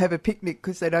want to have a picnic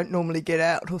because they don't normally get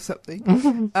out or something?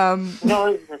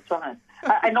 No, that's right.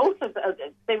 And also,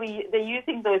 they're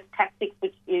using those tactics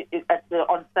which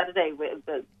on Saturday, where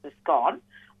it's gone.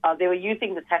 They were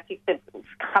using the tactics that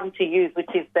come to use,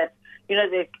 which is that,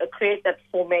 they create that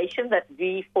formation, that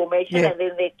V formation, and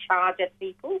then they charge at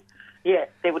people. Yeah,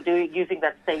 they were using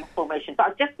that same formation. So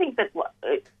I just think that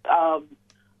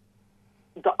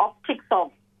the optics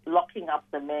of locking up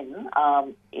the men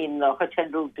in the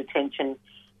hotel detention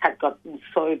had gotten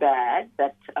so bad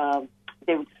that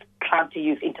they were trying to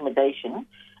use intimidation.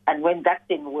 And when that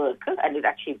didn't work, and it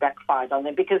actually backfired on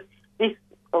them, because this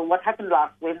what happened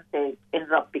last Wednesday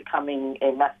ended up becoming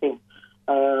a massive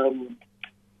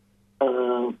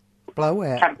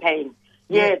blowout campaign.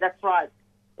 Yeah, that's right.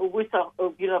 With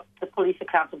the Police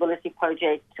Accountability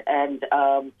Project and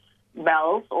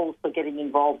Mel's also getting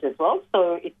involved as well.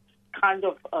 So it's kind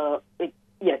of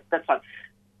that's right.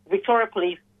 Victoria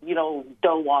Police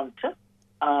don't want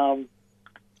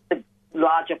the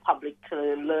larger public to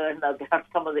learn about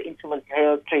some of the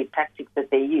intermediary tactics that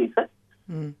they use.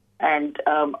 Mm. And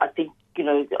I think,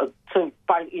 so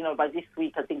by this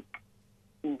week, I think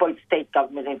both state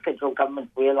government and federal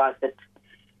government realised that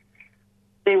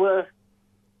they were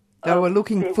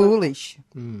looking foolish.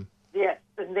 Yes,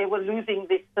 and they were losing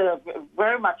this,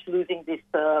 very much losing this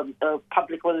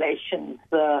public relations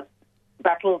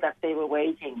battle that they were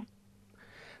waging.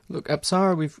 Look,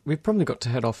 Apsara, we've probably got to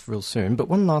head off real soon, but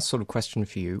one last sort of question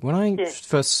for you. When I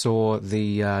first saw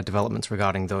the developments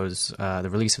regarding those, the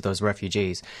release of those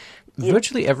refugees,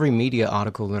 virtually every media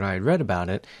article that I had read about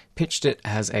it pitched it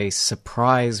as a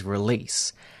surprise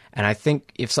release. And I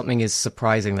think if something is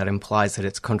surprising, that implies that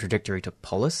it's contradictory to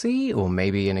policy or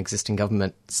maybe an existing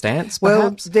government stance,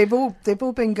 perhaps. Well, they've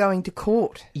all been going to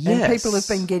court, and people have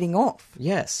been getting off.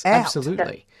 Yes, out.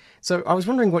 Absolutely. So I was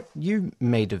wondering what you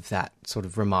made of that sort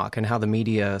of remark and how the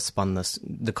media spun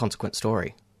the consequent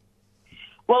story.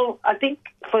 Well, I think,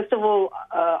 first of all,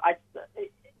 I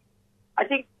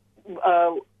think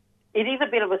it is a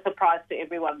bit of a surprise to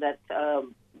everyone that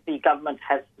the government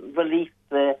has released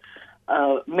the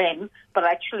men, but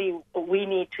actually we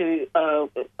need to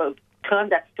turn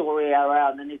that story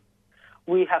around, and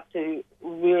we have to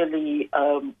really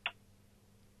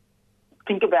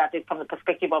think about it from the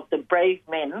perspective of the brave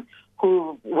men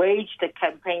who waged a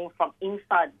campaign from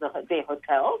inside their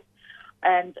hotels.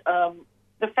 And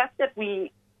the fact that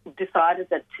we decided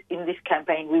that in this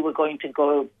campaign we were going to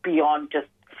go beyond just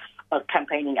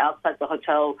campaigning outside the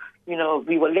hotel. We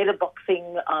were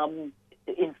letterboxing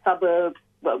in suburbs.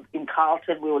 Well, in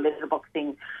Carlton, we were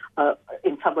letterboxing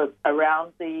in suburbs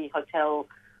around the hotel.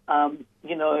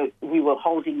 We were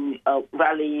holding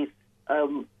rallies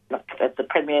like at the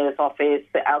Premier's office,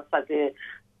 outside the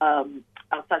Home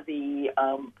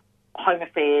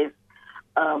Affairs.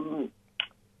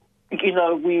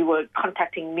 We were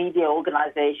contacting media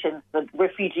organisations. The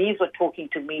refugees were talking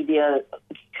to media.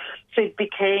 So it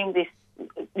became this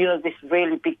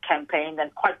really big campaign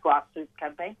and quite grassroots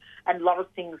campaign. And a lot of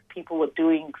things people were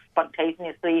doing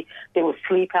spontaneously. There were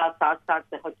sleep-outs outside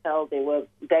the hotel. There were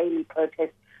daily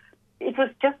protests. It was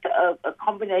just a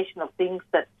combination of things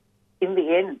that, in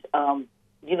the end,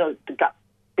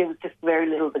 there was just very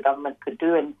little the government could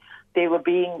do, and they were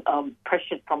being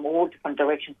pressured from all different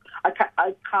directions.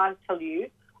 I can't tell you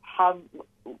how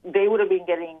they would have been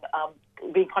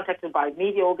being contacted by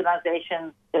media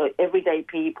organisations, everyday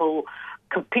people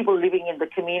living in the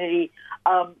community,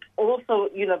 also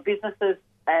businesses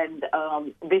and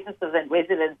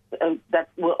residents that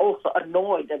were also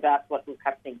annoyed about what was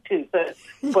happening too. So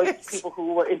both people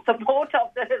who were in support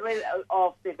of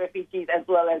the refugees as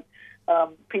well as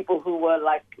people who were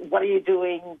like, "What are you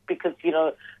doing?" Because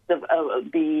the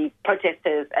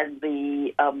protesters and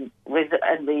the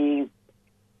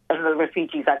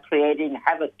refugees are creating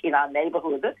havoc in our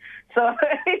neighbourhood. So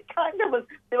it kind of was.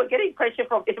 They were getting pressure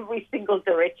from every single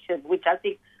direction, which I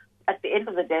think, at the end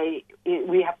of the day,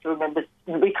 we have to remember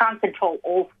we can't control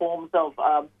all forms of,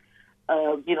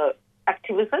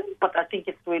 activism. But I think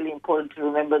it's really important to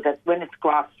remember that when it's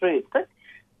grassroots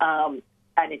and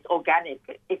it's organic,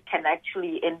 it can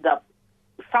actually end up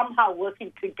somehow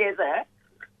working together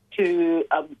to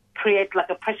create like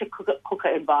a pressure cooker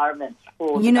environment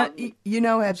for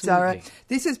Apsara,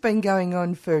 this has been going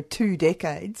on for 2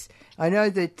 decades. I know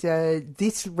that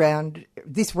this round,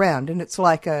 and it's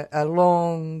like a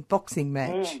long boxing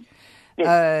match.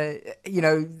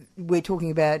 We're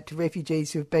talking about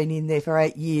refugees who've been in there for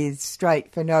 8 years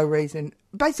straight for no reason,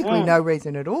 basically no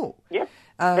reason at all. Yeah.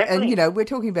 And, we're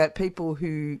talking about people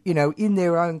who, in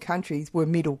their own countries were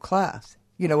middle class.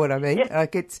 You know what I mean?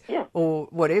 Yeah. Or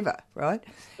whatever, right?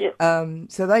 Yeah.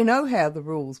 So they know how the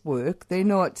rules work. They're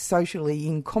not socially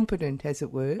incompetent, as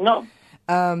it were. No.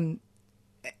 And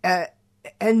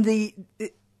the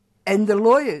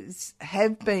lawyers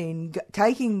have been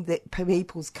taking the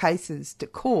people's cases to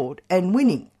court and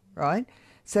winning, right?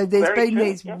 So there's been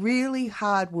these really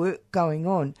hard work going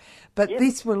on. But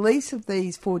this release of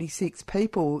these 46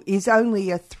 people is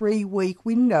only a 3-week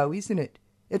window, isn't it?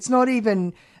 It's not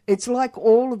even... It's like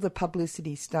all of the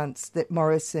publicity stunts that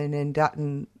Morrison and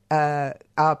Dutton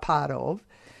are part of.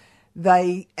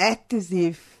 They act as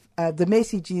if the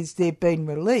message is they've been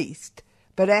released,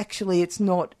 but actually it's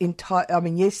not entirely... I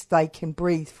mean, yes, they can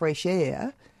breathe fresh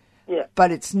air,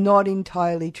 but it's not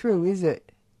entirely true, is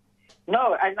it?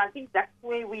 No, and I think that's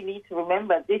where we need to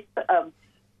remember this,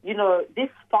 this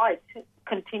fight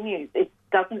continues. It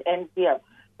doesn't end here.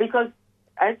 Because,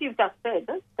 as you've just said,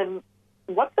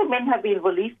 what the men have been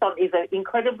released on is an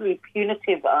incredibly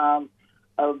punitive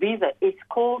visa. It's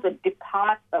called a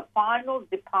final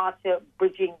departure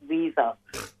bridging visa.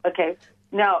 Okay.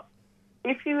 Now,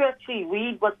 if you actually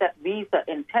read what that visa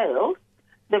entails,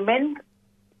 the men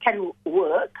can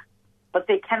work, but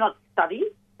they cannot study.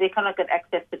 They cannot get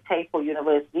access to TAFE or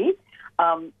university.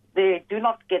 They do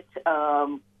not get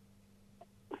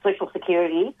Social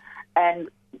Security, and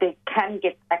they can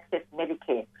get access to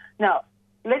Medicare. Now,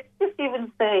 let's just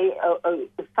even say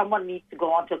someone needs to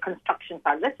go onto a construction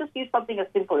site. Let's just use something as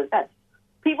simple as that.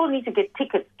 People need to get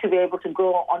tickets to be able to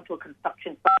go onto a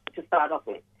construction site to start off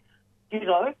with. You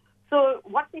know? So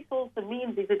what this also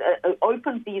means is it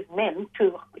opens these men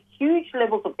to huge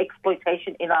levels of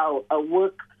exploitation in our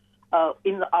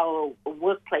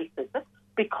workplaces.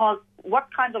 Because what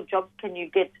kind of jobs can you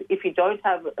get if you don't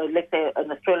have, let's say,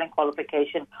 an Australian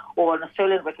qualification or an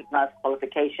Australian recognised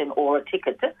qualification or a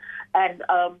ticket? And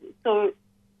so,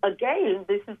 again,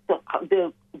 this is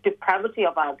the depravity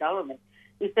of our government,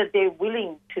 is that they're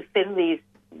willing to send these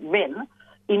men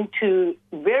into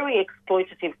very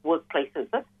exploitative workplaces,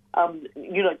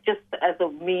 just as a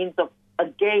means of,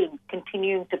 again,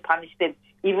 continuing to punish them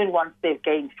even once they've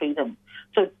gained freedom.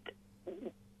 So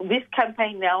this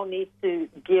campaign now needs to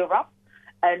gear up,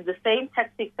 and the same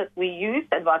tactics that we used,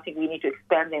 and I think we need to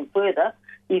expand them further,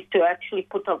 is to actually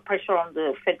put pressure on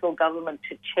the federal government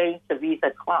to change the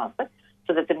visa class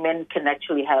so that the men can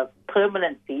actually have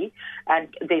permanency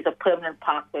and there's a permanent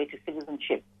pathway to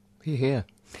citizenship. Here.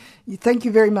 Thank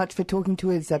you very much for talking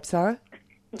to us, Apsara.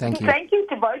 Thank you. Thank you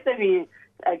to both of you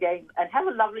again, and have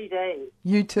a lovely day.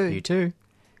 You too. You too.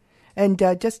 And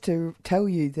just to tell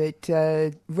you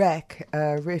that RAC,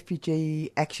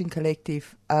 Refugee Action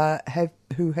Collective,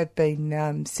 who have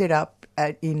been set up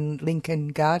in Lincoln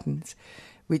Gardens,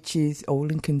 or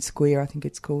Lincoln Square, I think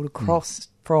it's called, across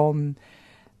from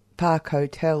Park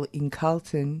Hotel in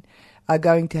Carlton, are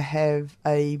going to have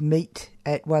a meet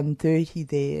at 1:30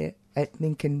 there at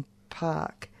Lincoln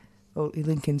Park, or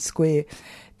Lincoln Square,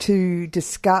 to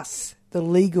discuss the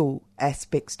legal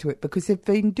aspects to it, because they've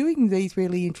been doing these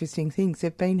really interesting things.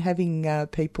 They've been having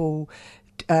people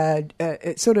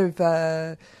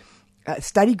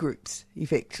study groups,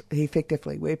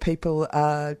 effectively, where people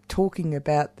are talking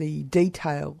about the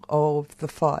detail of the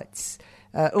fights,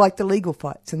 like the legal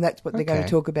fights, and that's what they're going to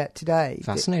talk about today.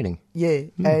 Fascinating.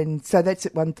 And so that's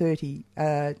at 1:30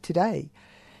 today.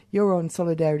 You're on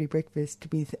Solidarity Breakfast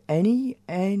with Annie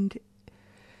and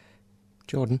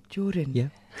Jordan. Yeah.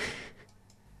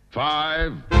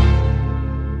 5,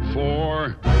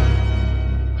 4,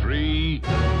 3,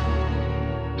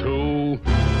 2,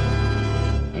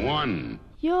 1.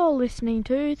 You're listening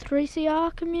to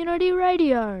 3CR Community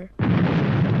Radio.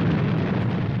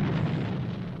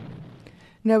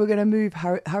 Now we're going to move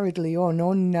hurriedly on.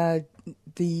 On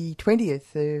the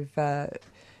 20th of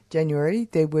January,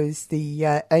 there was the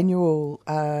annual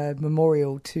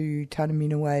memorial to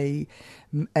Tanaminaway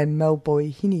and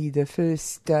Malboy Hini, the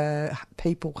first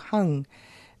people hung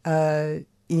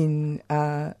in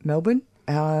Melbourne,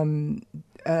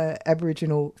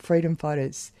 Aboriginal freedom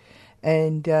fighters.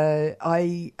 And there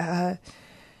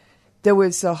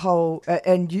was a whole,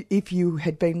 if you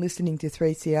had been listening to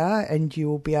 3CR, and you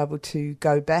will be able to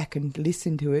go back and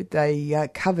listen to it,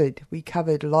 we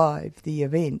covered live the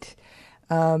event.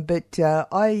 But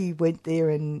I went there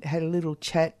and had a little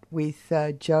chat with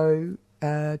Joe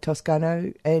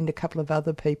Toscano and a couple of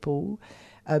other people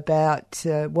about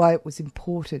why it was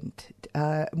important.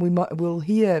 We'll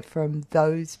hear from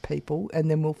those people,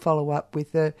 and then we'll follow up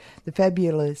with the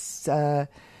fabulous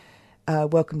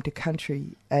Welcome to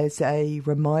Country as a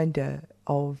reminder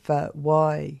of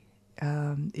why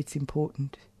it's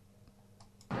important.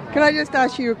 Can I just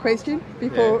ask you a question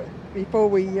before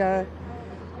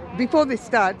this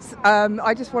starts?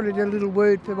 I just wanted a little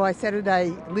word for my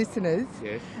Saturday listeners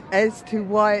as to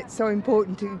why it's so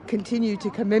important to continue to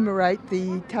commemorate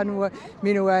the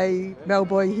Tanaminaway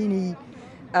Malboy Hini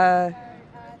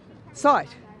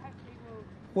site.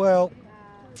 Well,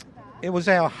 it was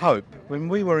our hope when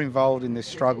we were involved in this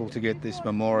struggle to get this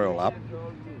memorial up.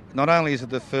 Not only is it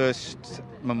the first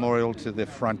memorial to the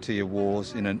frontier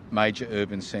wars in a major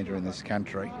urban centre in this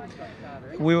country,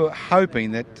 we were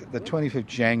hoping that the 25th of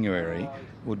January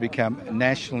would become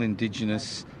National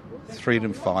Indigenous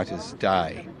Freedom Fighters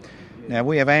Day. Now,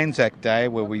 we have Anzac Day,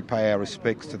 where we pay our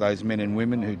respects to those men and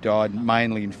women who died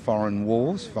mainly in foreign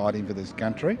wars fighting for this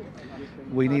country.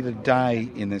 We need a day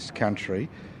in this country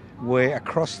where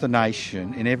across the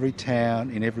nation, in every town,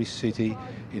 in every city,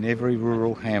 in every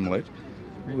rural hamlet,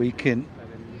 we can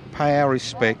pay our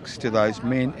respects to those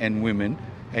men and women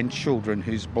and children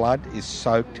whose blood is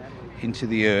soaked into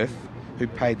the earth, who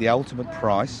paid the ultimate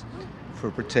price for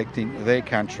protecting their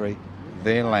country,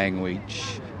 their language,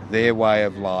 their way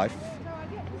of life,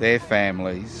 their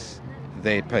families,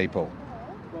 their people.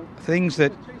 Things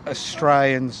that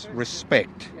Australians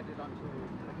respect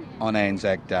on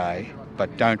Anzac Day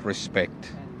but don't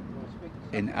respect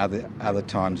in other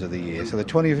times of the year. So the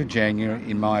 20th of January,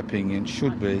 in my opinion,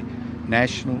 should be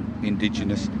National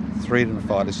Indigenous Freedom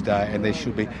Fighters Day, and there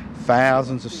should be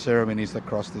thousands of ceremonies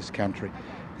across this country.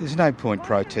 There's no point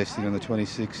protesting on the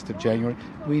 26th of January.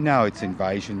 We know it's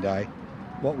Invasion Day.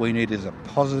 What we need is a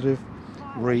positive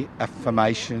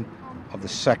reaffirmation of the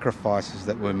sacrifices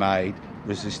that were made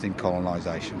resisting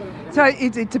colonisation. So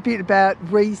it's a bit about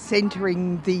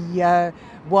re-centering the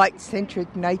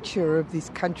white-centric nature of this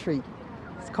country,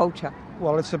 this culture.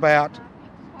 Well, it's about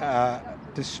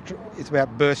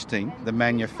bursting the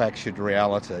manufactured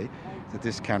reality that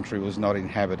this country was not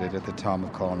inhabited at the time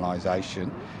of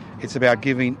colonisation. It's about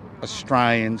giving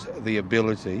Australians the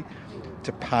ability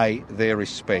to pay their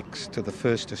respects to the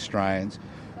first Australians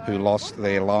who lost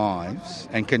their lives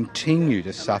and continue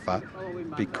to suffer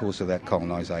because of that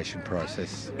colonisation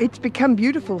process. It's become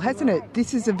beautiful, hasn't it?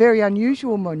 This is a very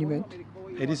unusual monument.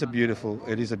 It is a beautiful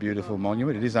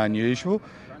monument. It is unusual.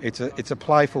 It's a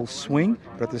playful swing,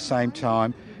 but at the same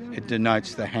time, it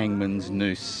denotes the hangman's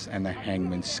noose and the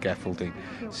hangman's scaffolding.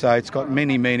 So it's got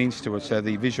many meanings to it. So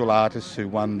the visual artists who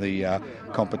won the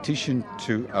competition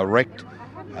to erect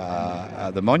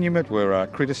the monument were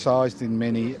criticised in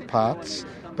many parts,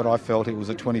 but I felt it was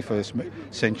a 21st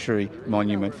century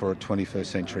monument for a 21st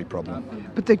century problem.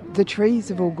 But the trees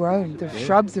have all grown, the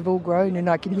shrubs have all grown, and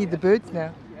I can hear the birds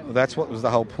now. Well, that's what was the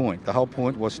whole point. The whole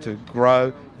point was to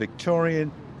grow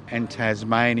Victorian and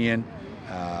Tasmanian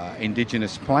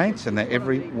Indigenous plants, and that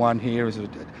everyone here is a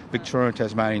Victorian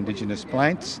Tasmanian Indigenous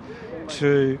plants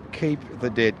to keep the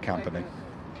dead company.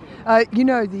 I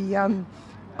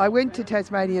went to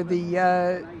Tasmania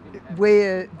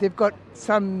where they've got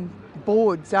some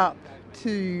boards up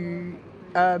to,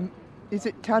 is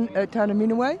it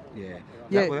Tunaminaway? Yeah.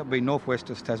 That would be northwest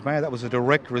of Tasmania. That was a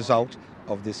direct result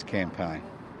of this campaign.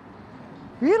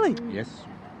 Really? Yes.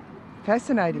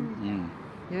 Fascinating.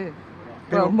 Yeah.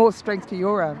 Well, more strength to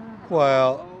your arm.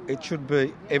 Well, it should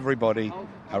be everybody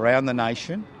around the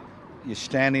nation. You're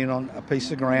standing on a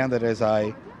piece of ground that has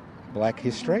a black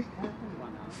history.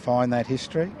 Find that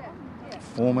history.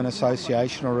 Form an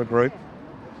association or a group.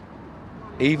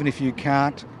 Even if you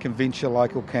can't convince your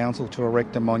local council to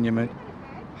erect a monument,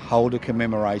 hold a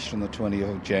commemoration on the 20th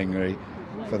of January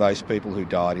for those people who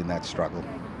died in that struggle.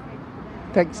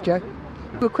 Thanks, Joe.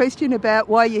 A question about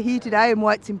why you're here today and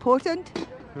why it's important?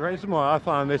 The reason why I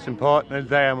find this important is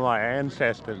they are my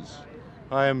ancestors.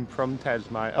 I am from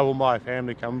Tasmania. Well, my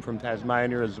family come from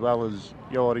Tasmania as well as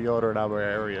Yorta and other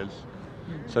areas.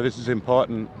 So this is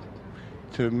important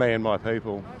to me and my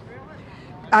people.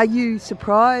 Are you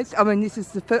surprised? I mean, this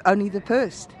is only the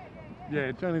first. Yeah,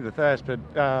 it's only the first, but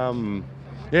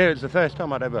it's the first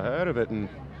time I'd ever heard of it, and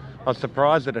I was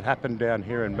surprised that it happened down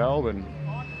here in Melbourne.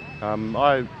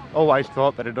 I always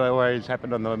thought that it always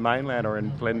happened on the mainland or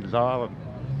in Flinders Island.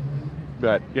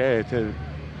 But yeah, to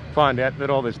find out that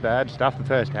all this bad stuff, the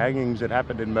first hangings that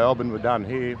happened in Melbourne were done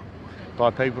here by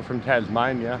people from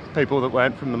Tasmania, people that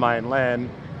weren't from the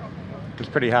mainland, it was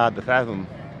pretty hard to fathom.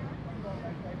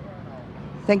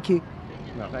 Thank you.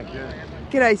 No, thank you.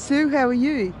 G'day, Sue. How are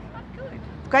you?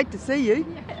 Great to see you.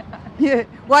 Yeah.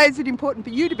 Why is it important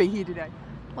for you to be here today?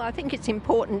 Well, I think it's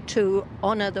important to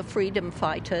honour the freedom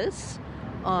fighters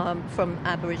from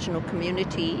Aboriginal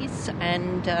communities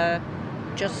and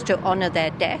just to honour their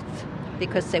death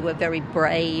because they were very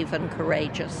brave and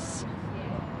courageous.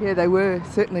 Yeah, they were,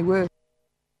 certainly were.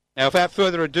 Now, without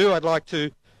further ado, I'd like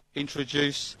to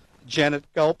introduce Janet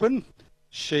Galpin.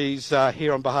 She's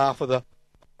here on behalf of the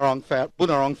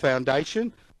Bunurong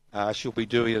Foundation. She'll be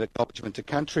doing an acknowledgement to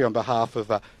country on behalf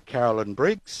of Carolyn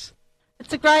Briggs.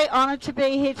 It's a great honour to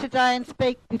be here today and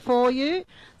speak before you.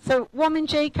 So,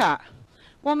 Wominjeka.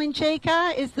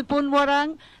 Wominjeka is the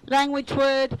Bunurong language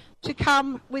word to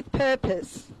come with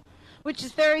purpose, which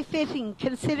is very fitting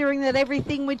considering that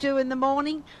everything we do in the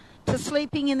morning to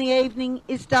sleeping in the evening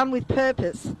is done with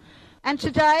purpose. And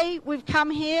today we've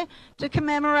come here to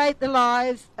commemorate the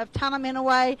lives of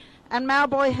Tunaminaway and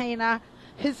Malboyhina,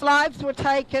 whose lives were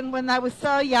taken when they were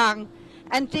so young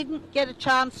and didn't get a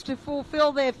chance to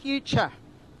fulfil their future.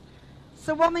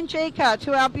 So Wominjeka,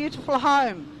 to our beautiful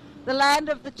home, the land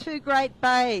of the two great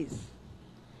bays.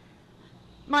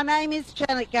 My name is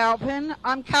Janet Galpin.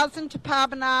 I'm cousin to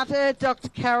Parbanata, Dr.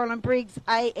 Carolyn Briggs,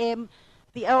 AM,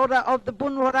 the elder of the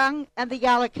Bunurong and the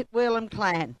Yalukit Weelam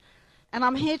clan. And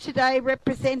I'm here today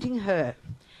representing her.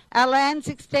 Our lands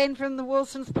extend from the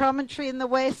Wilson's Promontory in the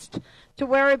west to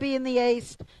Werribee in the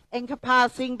east,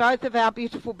 encompassing both of our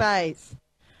beautiful bays.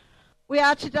 We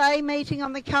are today meeting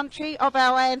on the country of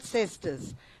our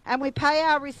ancestors, and we pay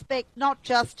our respect not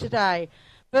just today,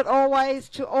 but always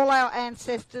to all our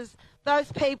ancestors,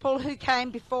 those people who came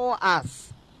before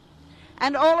us.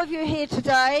 And all of you here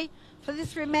today for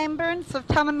this remembrance of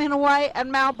Tunaminaway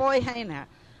and Malboyheenner.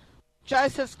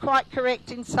 Joseph's quite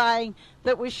correct in saying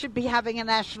that we should be having a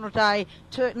national day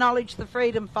to acknowledge the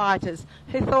freedom fighters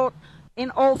who fought in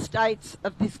all states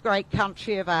of this great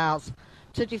country of ours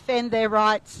to defend their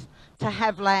rights, to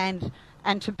have land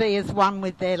and to be as one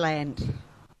with their land.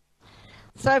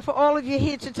 So for all of you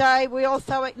here today, we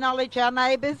also acknowledge our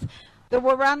neighbours, the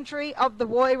Wurundjeri of the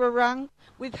Woiwurrung,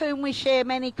 with whom we share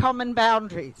many common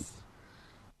boundaries.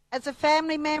 As a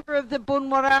family member of the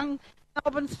Bunwurrung,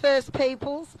 Melbourne's First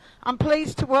Peoples, I'm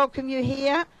pleased to welcome you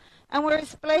here, and we're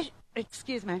especially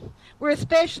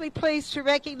pleased to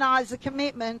recognise the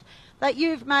commitment that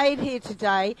you've made here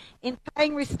today in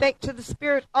paying respect to the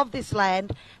spirit of this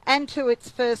land and to its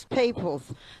First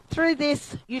Peoples. Through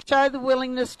this, you show the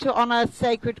willingness to honour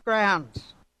sacred ground.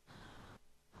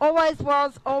 Always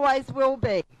was, always will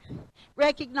be,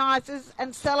 recognises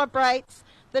and celebrates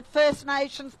that First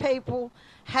Nations people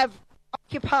have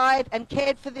occupied and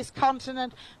cared for this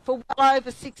continent for well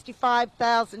over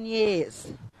 65,000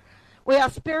 years. We are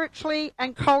spiritually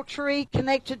and culturally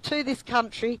connected to this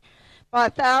country by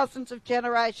thousands of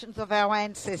generations of our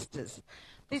ancestors.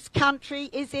 This country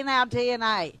is in our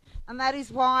DNA, and that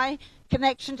is why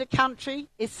connection to country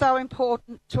is so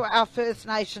important to our First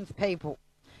Nations people.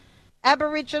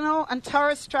 Aboriginal and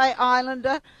Torres Strait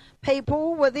Islander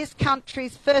people were this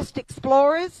country's first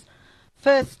explorers,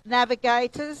 first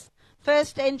navigators,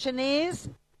 first engineers,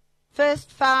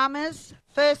 first farmers,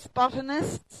 first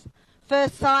botanists,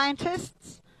 first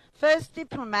scientists, first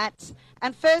diplomats,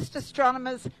 and first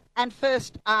astronomers and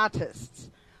first artists.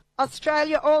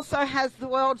 Australia also has the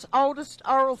world's oldest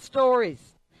oral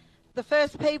stories. The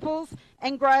First Peoples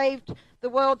engraved the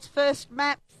world's first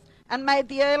maps and made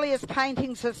the earliest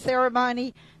paintings of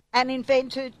ceremony and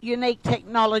invented unique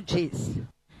technologies.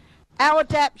 Our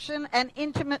adaptation and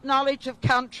intimate knowledge of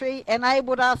country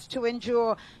enabled us to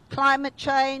endure climate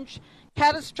change,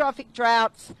 catastrophic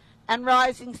droughts, and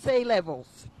rising sea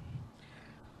levels.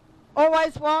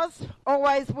 Always was,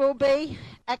 always will be,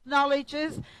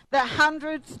 acknowledges that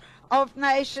hundreds of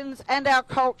nations and our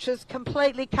cultures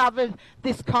completely covered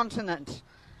this continent.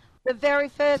 The very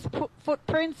first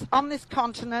footprints on this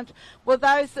continent were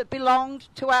those that belonged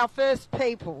to our First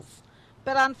Peoples.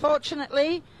 But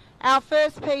unfortunately, our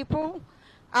First People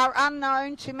are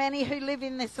unknown to many who live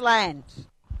in this land.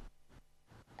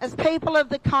 As people of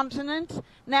the continent,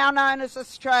 now known as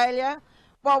Australia,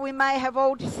 while we may have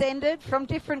all descended from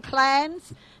different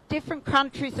clans, different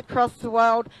countries across the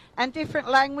world, and different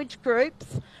language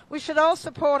groups, we should all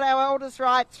support our elders'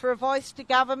 rights for a voice to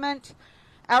government,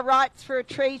 our rights for a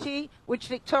treaty, which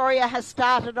Victoria has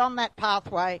started on that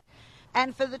pathway,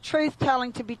 and for the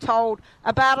truth-telling to be told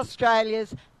about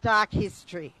Australia's dark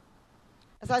history.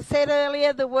 As I said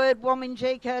earlier, the word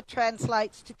Wominjeka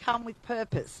translates to come with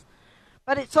purpose.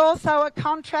 But it's also a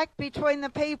contract between the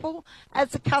people as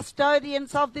the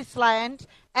custodians of this land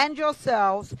and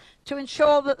yourselves to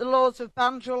ensure that the laws of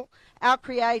Bunjil, our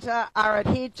Creator, are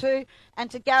adhered to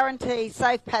and to guarantee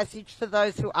safe passage for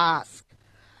those who ask.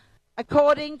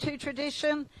 According to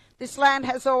tradition, this land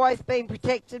has always been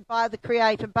protected by the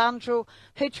Creator Bunjil,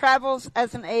 who travels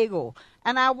as an eagle,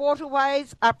 and our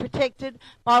waterways are protected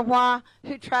by Wah,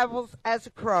 who travels as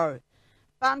a crow.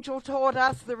 Bunjil taught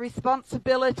us the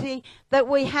responsibility that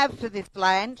we have for this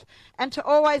land and to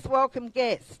always welcome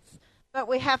guests. But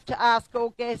we have to ask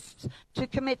all guests to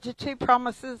commit to two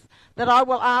promises that I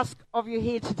will ask of you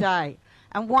here today.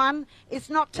 And one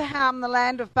is not to harm the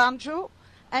land of Bunjil,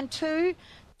 and two,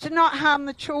 to not harm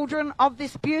the children of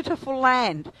this beautiful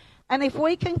land. And if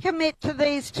we can commit to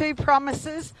these two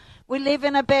promises, we live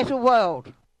in a better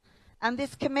world. And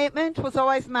this commitment was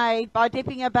always made by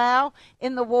dipping a bow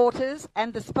in the waters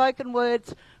and the spoken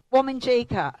words,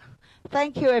 Wominjeka.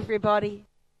 Thank you, everybody.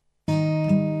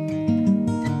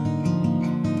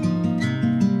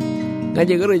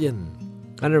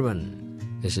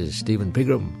 This is Stephen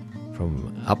Pigram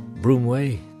from up Broome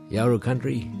Way, Yawuru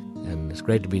Country, and it's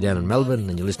great to be down in Melbourne,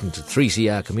 and you're listening to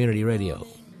 3CR Community Radio.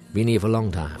 Been here for a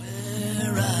long time.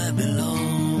 Where I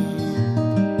belong.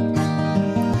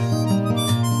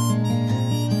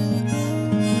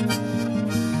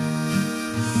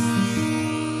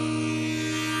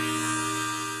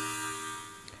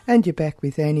 And you're back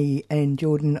with Annie and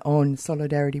Jordan on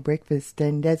Solidarity Breakfast.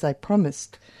 And as I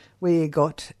promised, we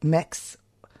got Max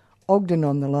Ogden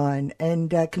on the line. And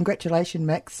congratulations,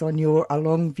 Max, on your A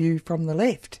Long View from the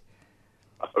Left.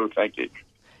 Oh, thank you.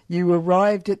 You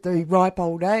arrived at the ripe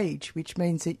old age, which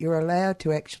means that you're allowed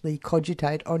to actually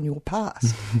cogitate on your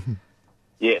past.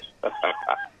 Yes.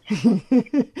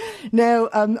 Now,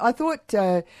 I thought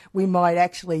we might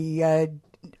actually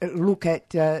look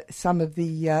at some of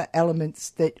the elements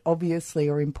that obviously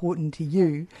are important to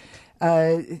you.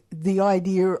 The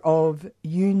idea of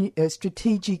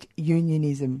strategic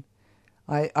unionism.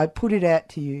 I put it out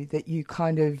to you that you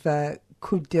kind of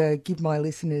could give my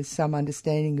listeners some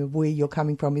understanding of where you're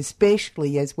coming from,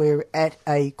 especially as we're at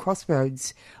a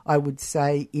crossroads, I would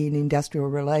say, in industrial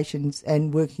relations,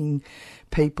 and working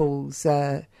people's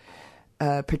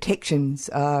protections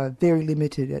are very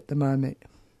limited at the moment.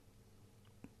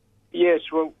 Yes,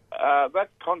 well, that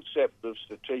concept of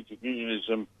strategic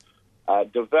unionism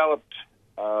developed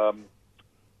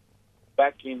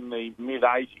back in the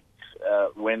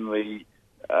mid-80s when the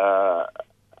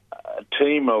a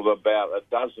team of about a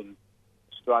dozen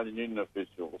Australian union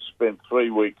officials spent 3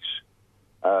 weeks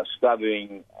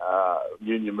studying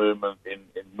union movement in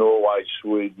Norway,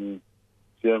 Sweden,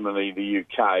 Germany, the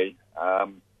UK,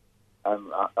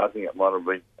 and I think it might have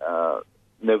been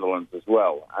Netherlands as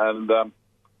well. And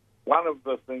one of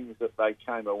the things that they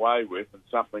came away with, and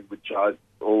something which I'd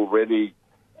already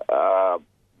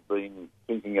been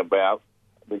thinking about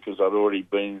because I'd already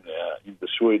been into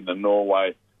Sweden and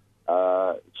Norway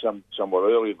somewhat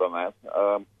earlier than that.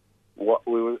 What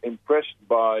we were impressed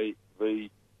by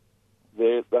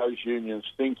those unions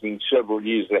thinking several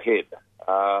years ahead,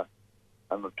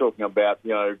 and we're talking about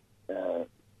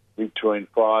between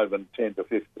 5 and 10 to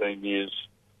 15 years,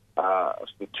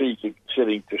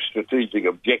 setting to strategic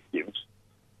objectives,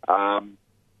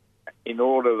 in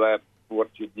order that what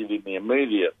you did in the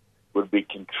immediate would be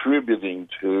contributing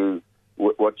to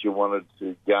what you wanted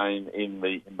to gain in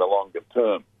the longer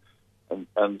term.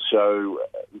 And so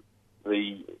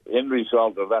the end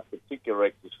result of that particular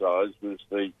exercise was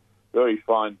the very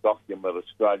fine document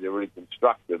Australia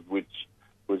reconstructed, which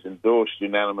was endorsed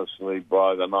unanimously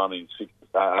by the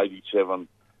 1987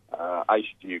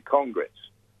 ACTU Congress.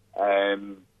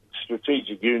 And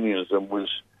strategic unionism was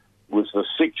the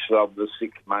sixth of the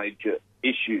 6 major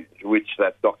issues which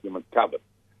that document covered.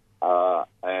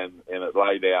 And it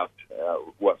laid out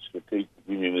what strategic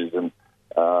unionism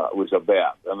was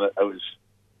about, and it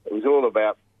was all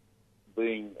about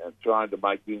trying to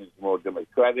make unions more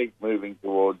democratic, moving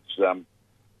towards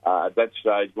at that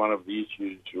stage one of the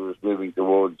issues was moving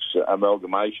towards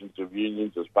amalgamations of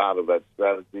unions as part of that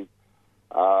strategy,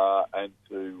 and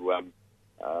to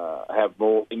have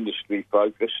more industry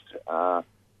focused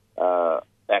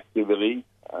activity,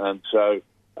 and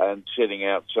setting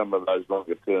out some of those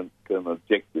longer term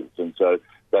objectives. And so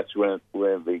that's where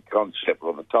the concept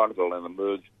or the title then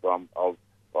emerged from of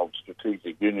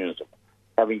strategic unionism.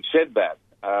 Having said that,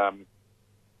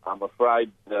 I'm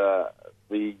afraid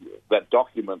that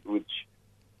document, which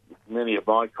many of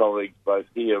my colleagues both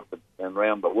here and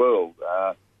around the world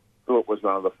thought was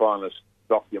one of the finest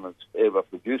documents ever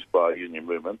produced by a union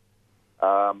movement,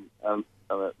 and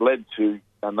it led to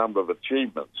a number of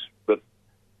achievements, but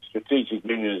strategic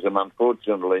unionism,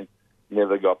 unfortunately,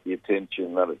 never got the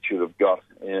attention that it should have got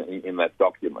in that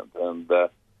document. And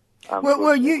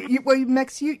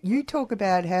Max, you talk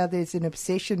about how there's an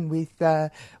obsession with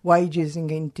wages and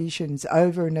conditions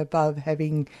over and above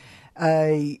having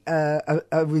a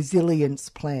resilience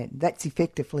plan. That's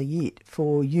effectively it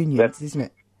for unions, isn't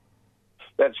it?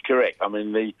 That's correct. I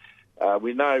mean,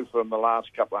 we know from the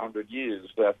last couple of 100 years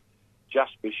that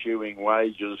just pursuing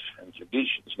wages and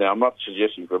conditions. Now, I'm not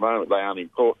suggesting for a moment they aren't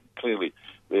important. Clearly,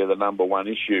 they're the number one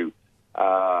issue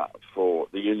for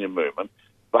the union movement.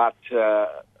 But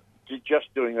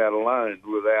just doing that alone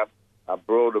without a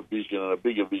broader vision and a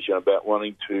bigger vision about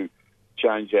wanting to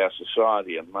change our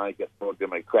society and make it more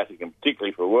democratic, and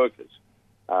particularly for workers,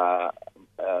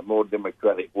 more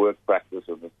democratic work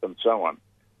practices and so on.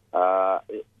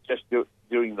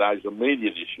 Doing those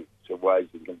immediate issues of wages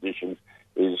and conditions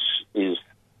is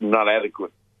not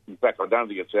adequate. In fact, I don't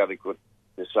think it's adequate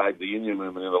to save the union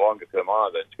movement in the longer term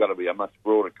either. It's got to be a much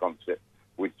broader concept,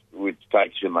 which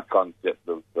takes in the concept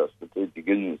of strategic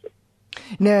unionism.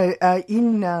 Now,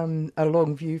 in A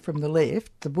Long View from the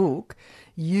Left, the book,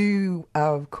 you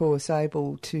are, of course,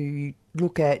 able to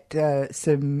look at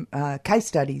some case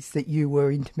studies that you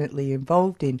were intimately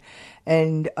involved in.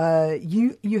 And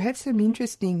you have some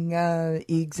interesting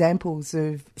examples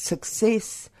of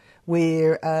success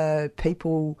where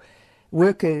people,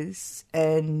 workers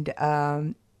and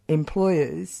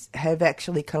employers have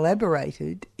actually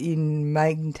collaborated in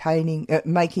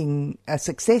making a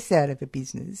success out of a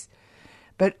business.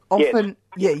 But often,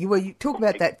 you talk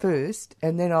about that first,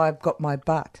 and then I've got my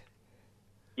but.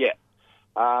 Yeah.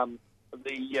 The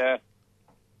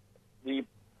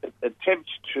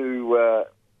attempts to,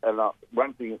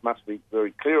 one thing that must be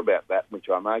very clear about that, which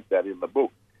I make that in the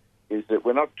book, is that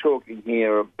we're not talking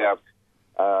here about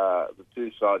the two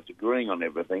sides agreeing on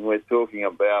everything. We're talking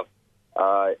about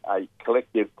a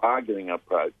collective bargaining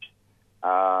approach,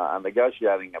 a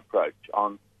negotiating approach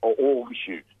on all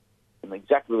issues, and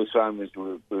exactly the same as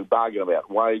we bargain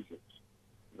about wages,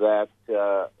 that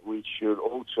we should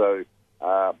also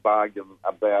bargain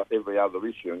about every other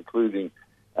issue, including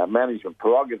management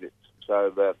prerogatives, so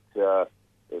that the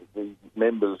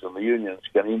members and the unions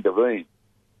can intervene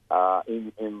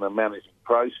in the managing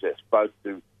process, both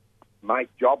to make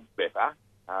jobs better,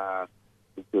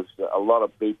 because a lot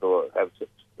of people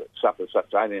suffer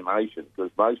such alienation, because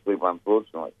most people,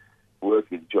 unfortunately,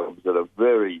 work in jobs that are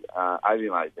very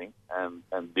alienating and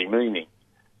demeaning.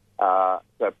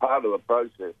 So part of the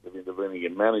process of intervening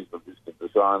in management is to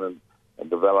design and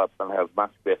develop and have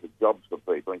much better jobs for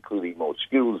people, including more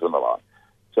skills and the like.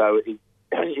 So it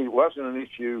wasn't an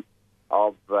issue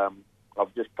of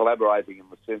just collaborating in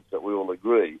the sense that we all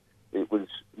agree. It was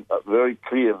very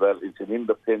clear that it's an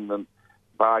independent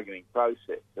bargaining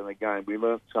process. And again, we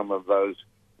learnt some of those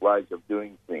ways of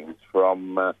doing things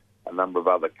from a number of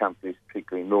other countries,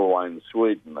 particularly Norway and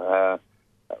Sweden,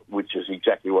 which is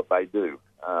exactly what they do.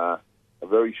 A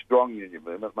very strong union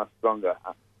movement, much stronger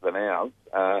than ours,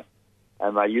 and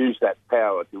they use that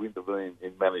power to intervene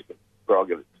in management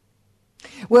prerogatives.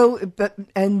 Well,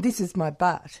 and this is my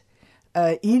but.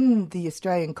 In the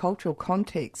Australian cultural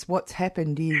context, what's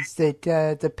happened is that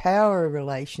the power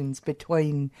relations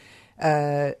between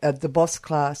the boss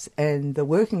class and the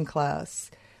working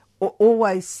class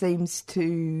always seems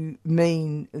to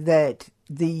mean that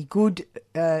the good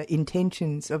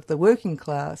intentions of the working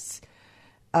class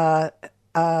are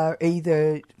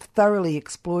either thoroughly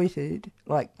exploited,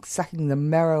 like sucking the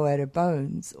marrow out of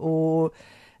bones, or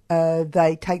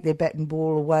they take their bat and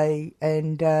ball away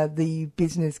and the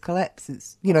business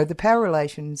collapses. You know, the power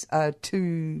relations are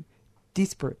too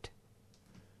disparate.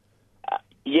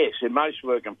 Yes, in most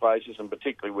working places, and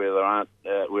particularly where there aren't,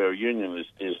 where a union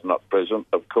is not present,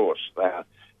 of course, that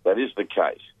is the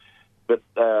case. But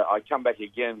I come back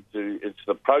again to it's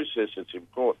the process that's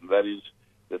important. That is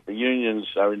that the unions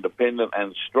are independent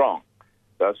and strong.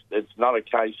 So it's not a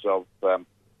case of, and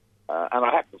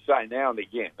I have to say now and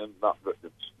again, and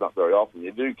it's not very often,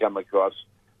 you do come across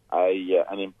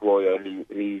an employer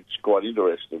who's quite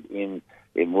interested in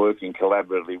working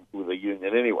collaboratively with a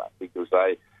union anyway, because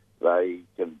they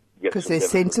can get... Because they're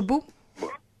sensible?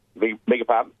 Beg your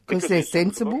pardon? Because they're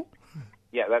sensible?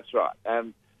 Yeah, that's right.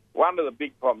 And one of the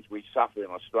big problems we suffer in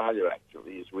Australia,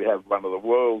 actually, is we have one of the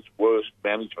world's worst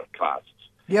management classes.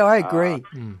 Yeah, I agree.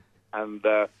 And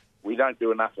we don't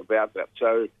do enough about that.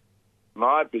 So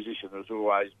my position has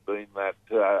always been that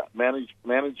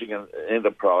managing an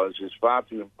enterprise is far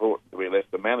too important to be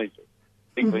left to managers,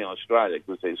 particularly in Australia,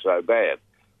 because they're so bad.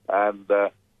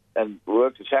 And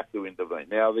workers have to intervene.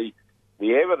 Now, the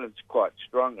evidence quite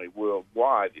strongly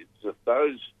worldwide is that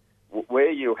those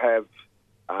where you have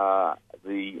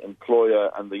the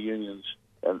employer and the unions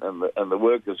and the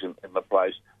workers in the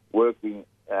place working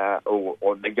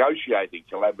or negotiating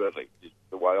collaboratively is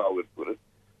the way I would put it,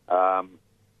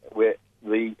 where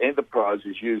the enterprise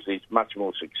is usually much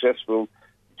more successful,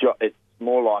 it's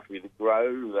more likely to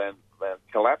grow than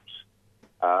collapse,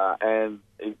 and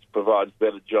it provides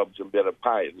better jobs and better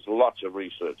pay. There's lots of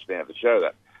research now to show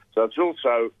that. So it's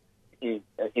also in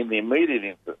the immediate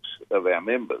interest of our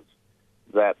members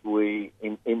that we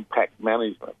impact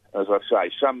management. As I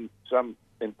say, some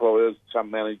employers, some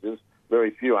managers,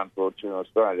 very few unfortunately in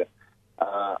Australia,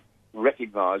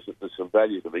 recognise that there's some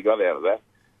value to be got out of that.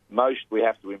 Most we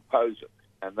have to impose it,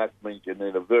 and that means you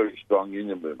need a very strong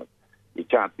union movement. You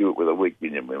can't do it with a weak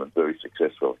union movement very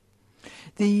successfully.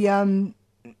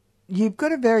 You've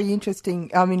got a very interesting...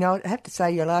 I mean, I have to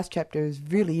say your last chapter is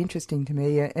really interesting to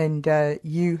me, and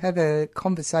you have a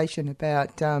conversation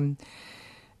about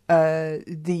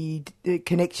the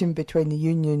connection between the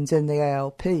unions and the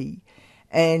ALP,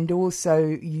 and also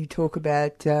you talk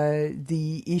about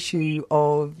the issue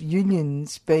of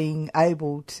unions being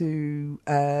able to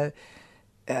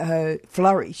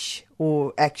flourish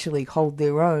or actually hold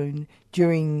their own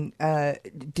during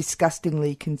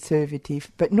disgustingly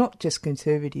conservative, but not just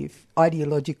conservative,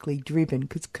 ideologically driven,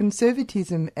 because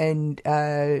conservatism and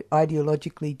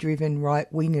ideologically driven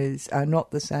right-wingers are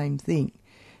not the same thing.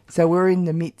 So we're in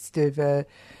the midst of...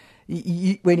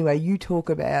 anyway, you talk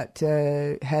about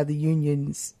how the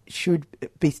unions should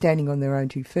be standing on their own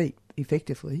 2 feet, effectively. Yeah, that's right. And one of the big problems we suffer in Australia, actually, is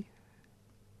we have one of the world's worst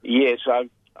management classes. You know, the Yes,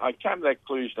 I came to that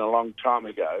conclusion a long time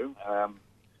ago,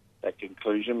 that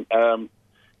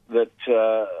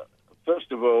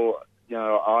first of all,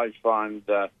 I find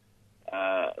the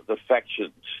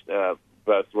factions,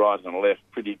 both right and left,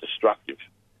 pretty destructive.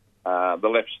 The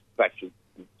left faction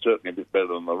is certainly a bit better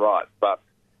than the right, but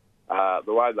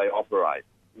the way they operate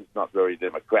is not very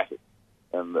democratic,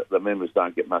 and the members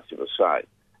don't get much of a say.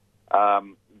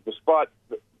 Despite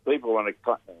people want to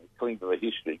cling to the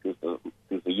history because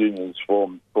the unions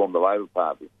formed the Labor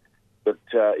Party, but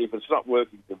if it's not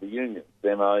working for the unions,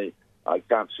 then I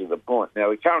can't see the point. Now,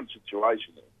 the current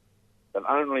situation is that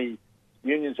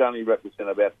unions only represent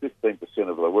about 15%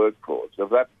 of the workforce. Of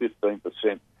that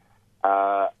 15%,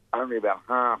 only about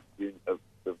half of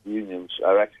unions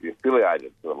are actually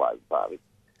affiliated to the Labor Party,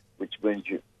 which means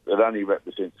it only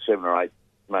represents 7 or 8,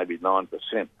 maybe 9%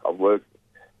 of workers.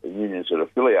 The unions are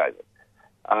affiliated,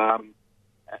 and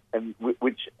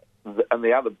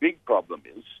the other big problem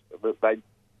is that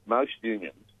most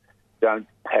unions don't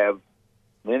have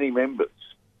many members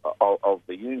of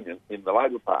the union in the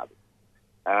Labor Party,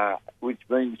 which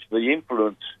means the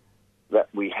influence that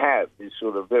we have is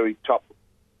sort of very top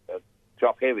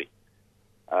heavy.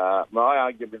 My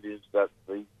argument is that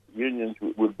the unions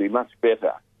would be much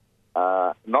better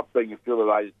not being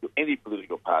affiliated to any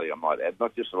political party, I might add,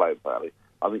 not just the Labor Party.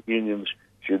 I think unions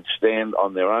should stand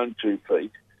on their own 2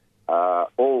 feet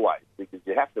always, because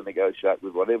you have to negotiate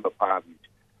with whatever parties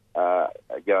are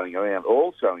going around,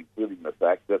 also including the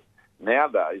fact that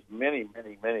nowadays many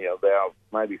of our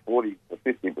maybe 40 to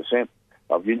 50%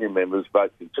 of union members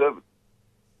vote Conservative.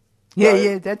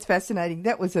 Yeah, that's fascinating.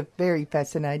 That was a very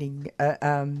fascinating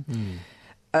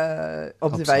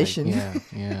observation.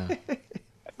 Yeah.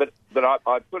 But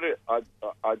I put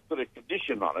a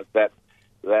condition on it that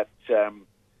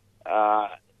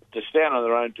to stand on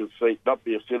their own 2 feet, not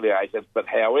be affiliated, but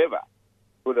however,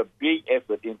 put a big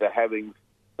effort into having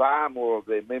far more of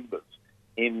their members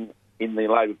in the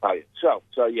Labor Party itself.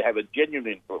 So you have a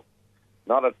genuine influence,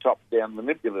 not a top-down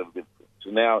manipulative influence.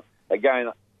 And now,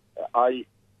 again, I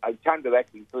came to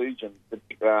that conclusion,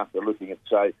 particularly after looking at,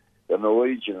 say, the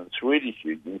Norwegian and Swedish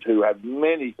unions, who have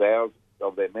many thousands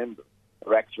of their members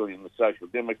are actually in the Social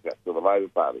Democrats or the Labor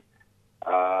Party.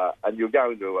 And you'll go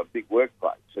into a big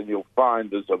workplace and you'll find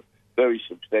there's a very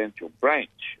substantial branch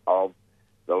of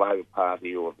the Labor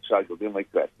Party or the Social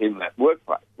Democrats in that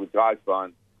workplace, which I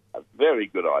find a very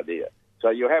good idea.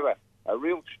 So you have a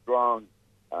real strong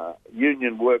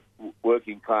union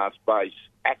working class base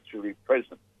actually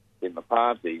present in the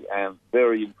party and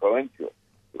very influential,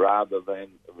 rather than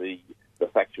the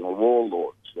factional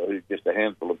warlords who just a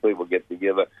handful of people get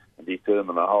together and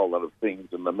determine a whole lot of things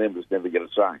and the members never get a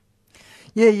say.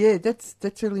 Yeah,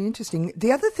 that's really interesting.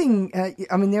 The other thing,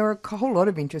 there are a whole lot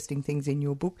of interesting things in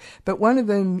your book, but one of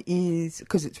them is,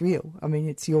 because it's real,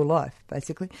 it's your life,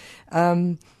 basically.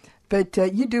 But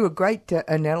you do a great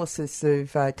analysis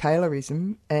of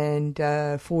Taylorism and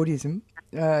Fordism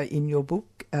in your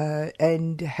book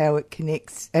and how it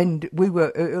connects. And we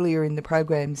were earlier in the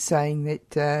program saying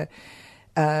that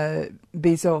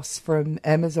Bezos from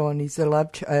Amazon is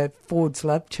Ford's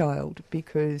love child,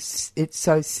 because it's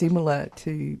so similar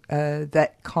to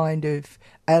that kind of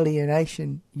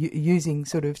alienation, using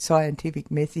sort of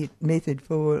scientific method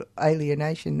for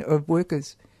alienation of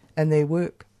workers and their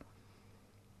work.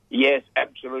 Yes,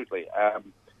 absolutely.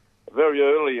 Very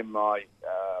early in my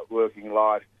working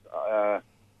life,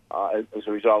 as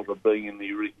a result of being in the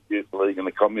Youth League and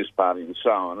the Communist Party and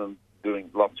so on, and doing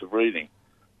lots of reading,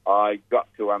 I got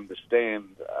to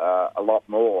understand a lot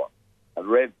more and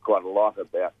read quite a lot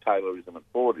about Taylorism and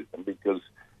Fordism, because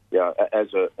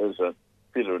as a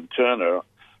fitter and turner,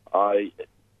 I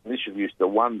initially used to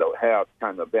wonder how it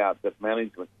came about that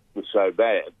management was so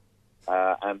bad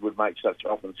and would make such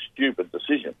often stupid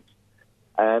decisions.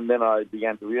 And then I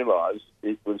began to realise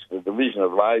it was the division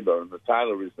of labour and the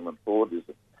Taylorism and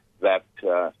Fordism that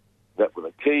were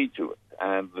the key to it,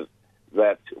 and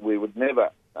that we would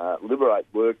never liberate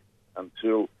work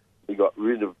until we got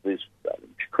rid of this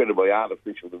incredibly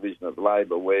artificial division of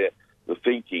labour where the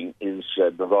thinking is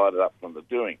divided up from the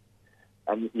doing.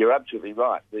 And you're absolutely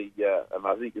right. And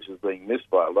I think this is being missed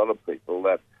by a lot of people,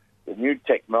 that the new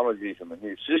technologies and the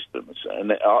new systems,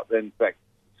 and in fact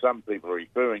some people are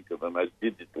referring to them as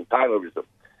digital Taylorism,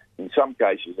 in some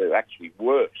cases they're actually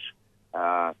worse.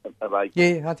 I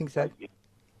think so.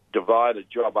 Divide a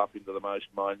job up into the most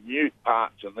minute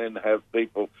parts and then have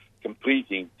people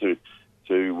competing to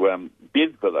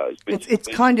bid for those. It's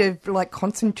kind of like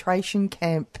concentration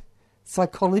camp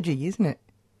psychology, isn't it?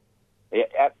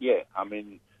 Yeah.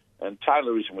 And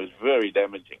Taylorism was very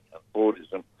damaging. And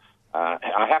Fordism.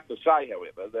 I have to say,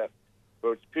 however, that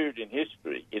for its period in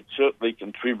history, it certainly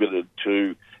contributed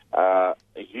to a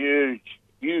huge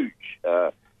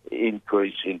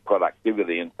increase in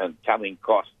productivity and cutting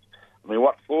costs. I mean,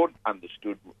 what Ford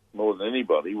understood more than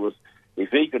anybody was if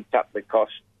he could cut the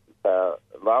cost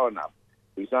low enough,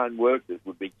 his own workers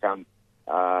would become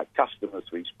customers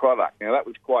for his product. Now, that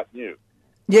was quite new.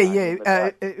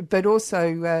 But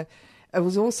also, it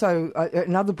was also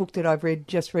another book that I've read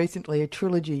just recently, a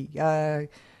trilogy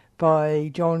by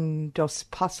John Dos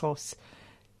Passos,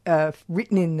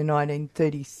 written in the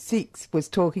 1936, was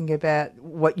talking about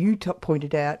what you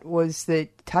pointed out, was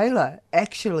that Taylor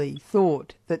actually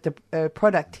thought that the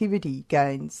productivity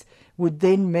gains would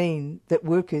then mean that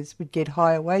workers would get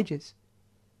higher wages.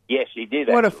 Yes, he did.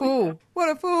 What a fool! What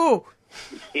a fool!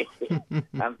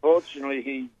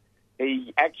 Unfortunately,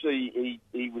 he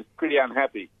was pretty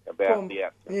unhappy about the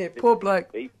outcome. Yeah, poor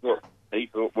bloke. He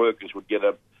thought workers would get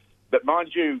a... But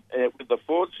mind you, with the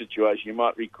Ford situation, you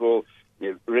might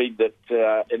read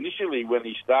that initially when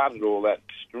he started all that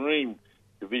extreme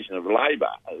division of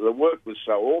labour, the work was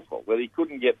so awful that he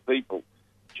couldn't get people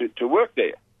to work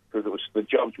there because the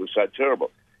jobs were so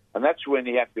terrible. And that's when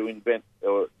he had to invent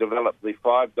or develop the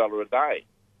 $5 a day,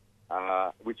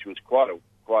 which was quite a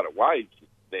wage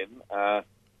then.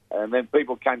 And then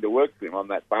people came to work for him on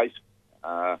that basis.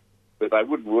 But they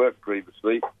wouldn't work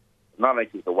previously, not only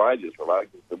because the wages were low,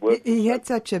 because the work... He had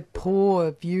such a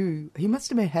poor view. He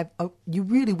must have you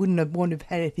really wouldn't have wanted to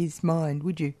have had his mind,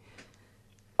 would you?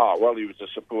 Oh, well, he was a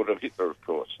supporter of Hitler, of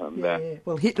course. And,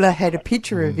 well, Hitler had a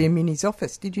picture of him in his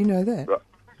office. Did you know that? Right.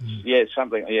 Yeah,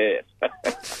 something, yeah.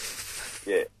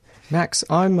 Yeah. Max,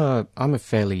 I'm a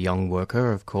fairly young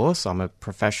worker, of course. I'm a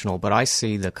professional, but I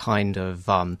see the kind of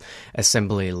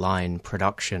assembly line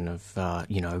production of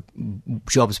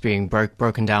jobs being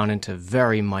broken down into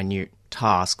very minute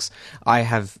tasks. I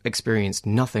have experienced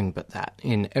nothing but that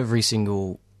in every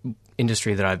single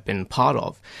industry that I've been part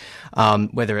of,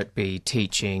 whether it be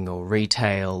teaching or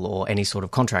retail or any sort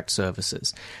of contract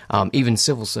services, even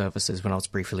civil services. When I was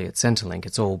briefly at Centrelink,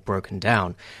 it's all broken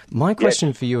down. My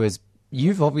question for you is,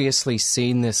 you've obviously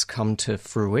seen this come to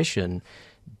fruition.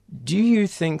 Do you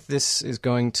think this is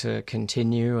going to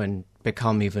continue and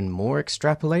become even more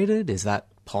extrapolated? Is that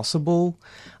possible?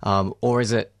 Or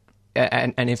is it,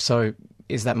 and if so,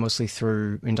 is that mostly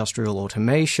through industrial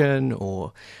automation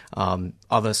or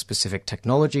other specific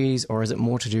technologies, or is it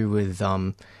more to do with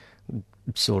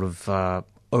sort of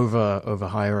over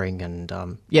hiring? And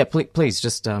please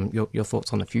just your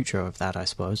thoughts on the future of that, I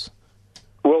suppose.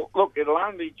 Well, look, it'll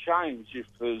only change if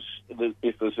there's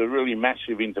a really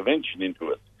massive intervention into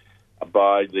it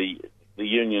by the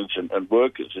unions and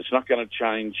workers. It's not going to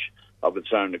change of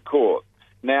its own accord.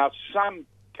 Now, some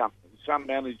companies, some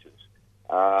managers,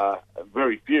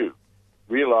 very few,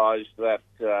 realise that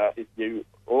if you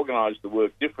organise the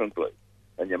work differently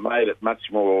and you made it much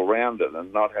more all-rounded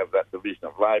and not have that division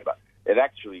of labour, it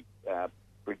actually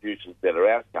produces better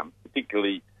outcomes,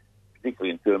 particularly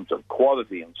in terms of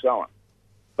quality and so on.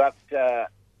 But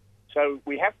so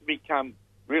we have to become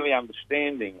really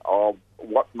understanding of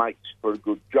what makes for a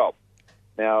good job.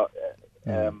 Now,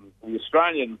 the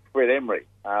Australian Fred Emery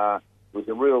was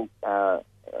a real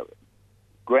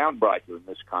groundbreaker in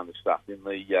this kind of stuff in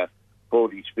the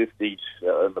 40s, 50s,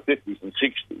 and the 50s and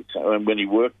 60s, when he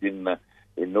worked in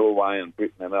Norway and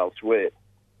Britain and elsewhere.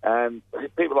 And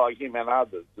people like him and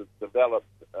others have developed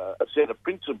a set of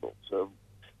principles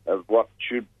of what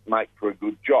should make for a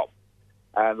good job.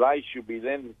 And they should be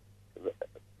then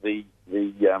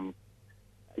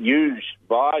used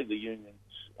by the unions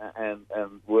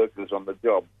and workers on the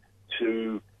job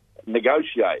to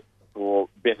negotiate for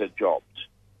better jobs.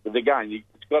 But again,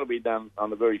 it's got to be done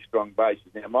on a very strong basis.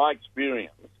 Now, my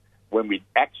experience, when we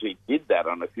actually did that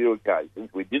on a few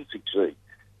occasions, we did succeed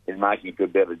in making for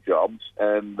better jobs,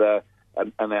 and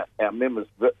our members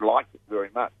liked it very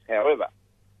much. However,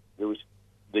 there was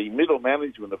the middle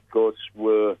management, of course,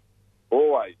 were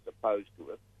always opposed to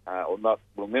it, or not,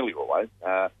 well, nearly always.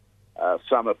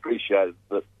 Some appreciated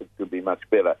that it could be much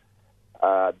better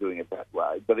doing it that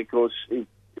way. But, of course,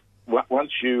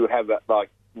 once you have that, like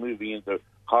moving into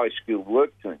high-skilled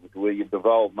work teams where you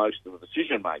devolve most of the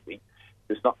decision-making,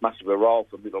 there's not much of a role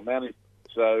for middle management.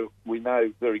 So we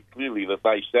know very clearly that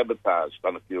they sabotaged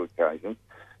on a few occasions.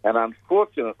 And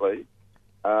unfortunately,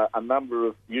 a number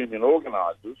of union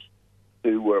organisers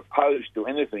who were opposed to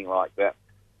anything like that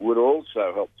would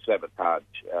also help sabotage.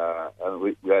 And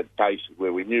we had cases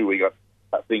where we knew we got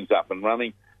things up and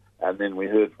running, and then we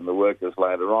heard from the workers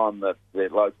later on that their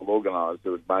local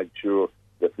organiser had made sure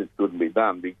that this couldn't be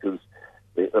done, because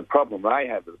the problem they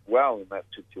have as well in that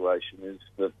situation is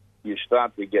that you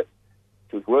start to get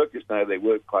because workers know their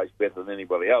workplace better than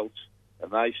anybody else, and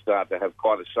they start to have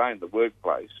quite a say in the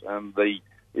workplace, and the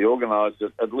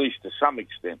organiser, at least to some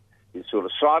extent, is sort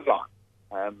of sidelined.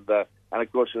 And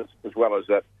of course, as well as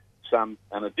that, some,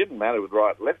 and it didn't matter with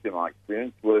right and left in my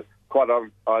experience, were quite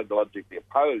ideologically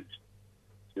opposed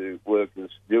to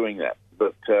workers doing that.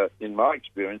 But in my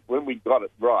experience, when we got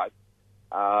it right,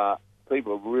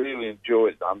 people really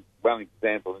enjoyed it. One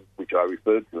example which I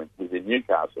referred to was in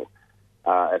Newcastle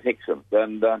at Hexham,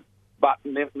 but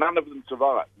none of them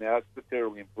survived. Now, that's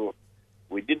terribly important.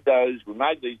 We did those, we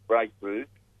made these breakthroughs,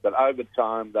 but over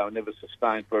time they were never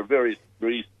sustained for various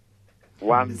reasons.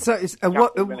 One,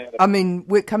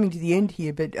 we're coming to the end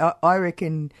here, but I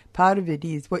reckon part of it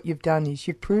is what you've done is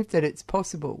you've proved that it's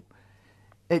possible.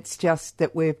 It's just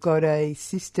that we've got a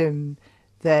system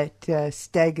that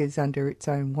staggers under its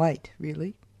own weight,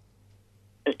 really.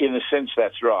 In a sense,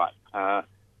 that's right.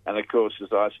 And of course,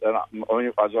 as I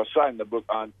say in the book,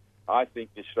 I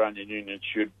think the Australian Union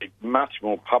should be much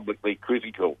more publicly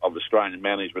critical of Australian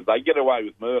management. They get away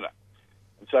with murder.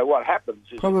 And so what happens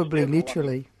is... Probably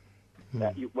literally.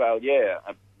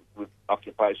 With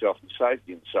occupational health and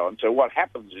safety and so on. So what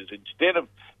happens is instead of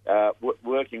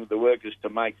working with the workers to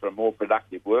make for a more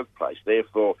productive workplace,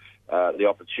 therefore the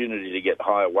opportunity to get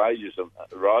higher wages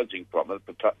arising from it,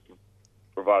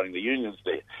 providing the unions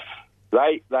there,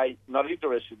 they're not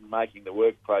interested in making the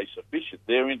workplace efficient.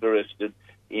 They're interested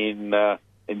in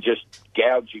just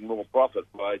gouging more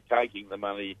profit by taking the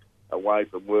money away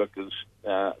from workers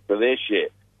for their share.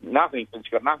 It's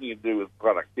got nothing to do with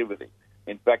productivity.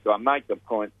 In fact, I make the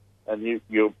point, and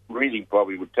your reading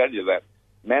probably would tell you that,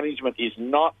 management is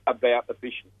not about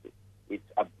efficiency. It's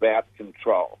about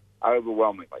control,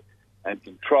 overwhelmingly. And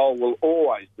control will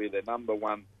always be the number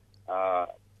one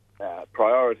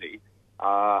priority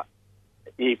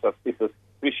if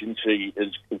efficiency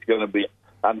is going to be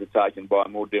undertaken by a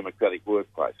more democratic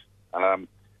workplace.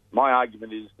 My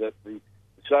argument is that the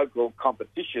so-called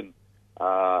competition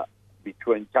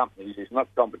between companies is not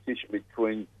competition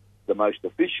between the most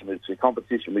efficient, it's a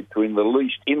competition between the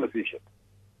least inefficient,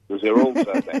 because they're all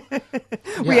so bad.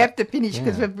 We have to finish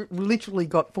because we've literally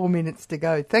got 4 minutes to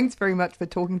go. Thanks very much for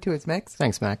talking to us, Max.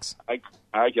 Thanks, Max.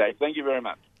 Okay, thank you very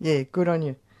much. Yeah, good on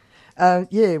you.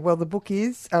 The book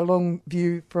is A Long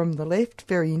View from the Left,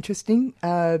 very interesting.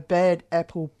 Bad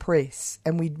Apple Press,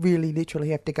 and we really literally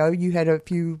have to go. You had a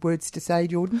few words to say,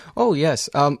 Jordan? Oh, yes.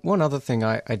 One other thing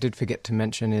I did forget to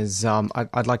mention is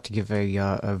I'd like to give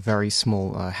a very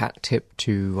small hat tip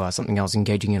to something I was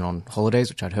engaging in on holidays,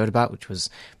 which I'd heard about, which was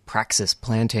praxis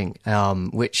planting,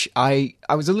 which I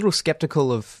was a little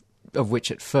sceptical of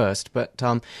which at first, but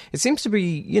it seems to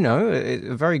be,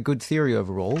 a very good theory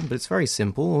overall, but it's very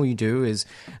simple. All you do is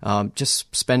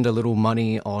just spend a little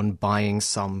money on buying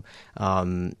some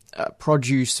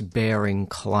produce-bearing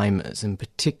climbers, and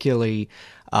particularly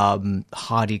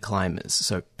hardy climbers,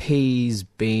 so peas,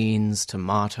 beans,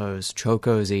 tomatoes,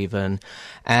 chocos even,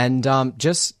 and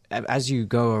just as you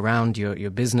go around your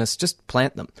business, just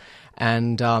plant them.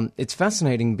 And it's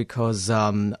fascinating because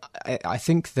I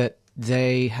think that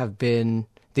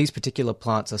these particular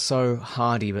plants are so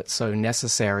hardy but so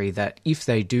necessary that if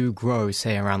they do grow,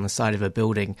 say, around the side of a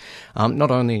building,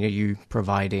 not only are you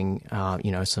providing,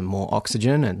 some more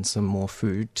oxygen and some more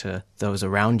food to those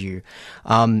around you,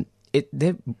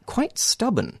 they're quite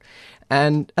stubborn.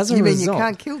 And as a result, you mean you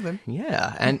can't kill them?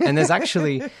 Yeah, and there's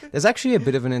actually a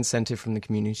bit of an incentive from the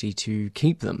community to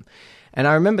keep them. And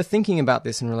I remember thinking about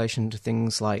this in relation to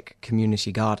things like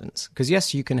community gardens. Because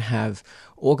yes, you can have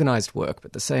organised work, but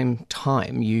at the same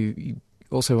time, you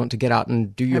also want to get out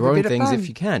and do your own things if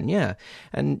you can. Yeah.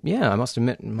 And I must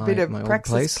admit, my bit of old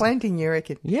praxis place, planting, you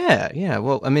reckon? Yeah.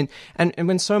 Well, I mean, and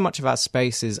when so much of our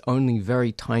space is only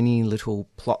very tiny little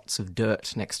plots of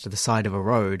dirt next to the side of a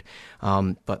road,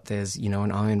 but there's,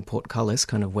 an iron portcullis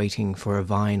kind of waiting for a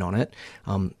vine on it.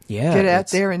 Get out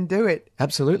there and do it.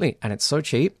 Absolutely. And it's so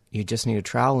cheap. You just need a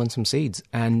trowel and some seeds.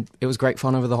 And it was great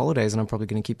fun over the holidays, and I'm probably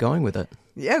going to keep going with it.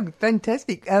 Yeah,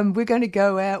 fantastic. We're going to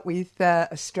go out with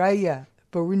Australia,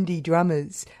 Burundi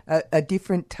Drummers, a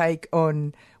different take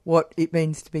on what it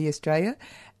means to be Australian.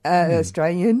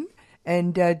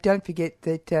 And don't forget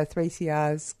that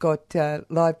 3CR's got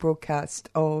live broadcast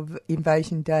of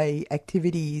Invasion Day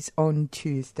activities on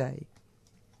Tuesday.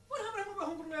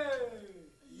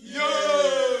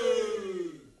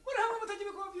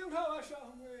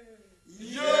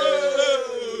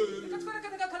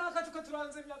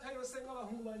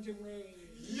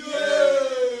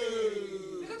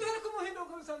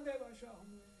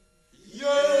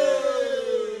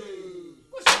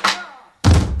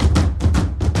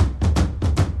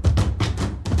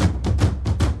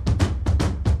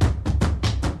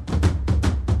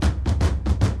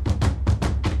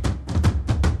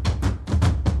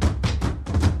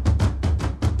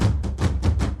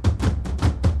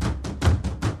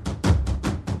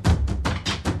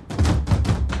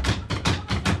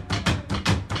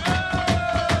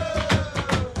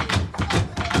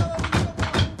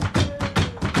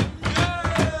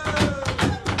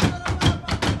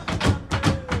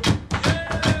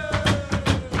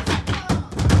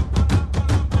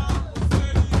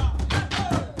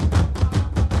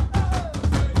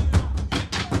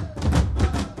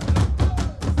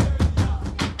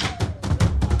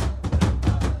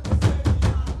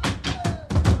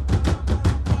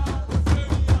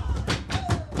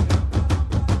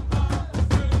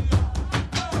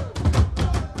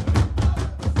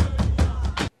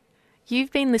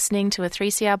 You've been listening to a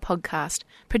 3CR podcast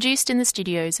produced in the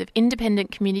studios of independent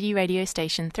community radio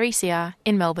station 3CR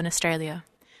in Melbourne, Australia.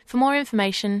 For more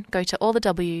information, go to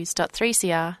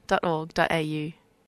allthews.3cr.org.au.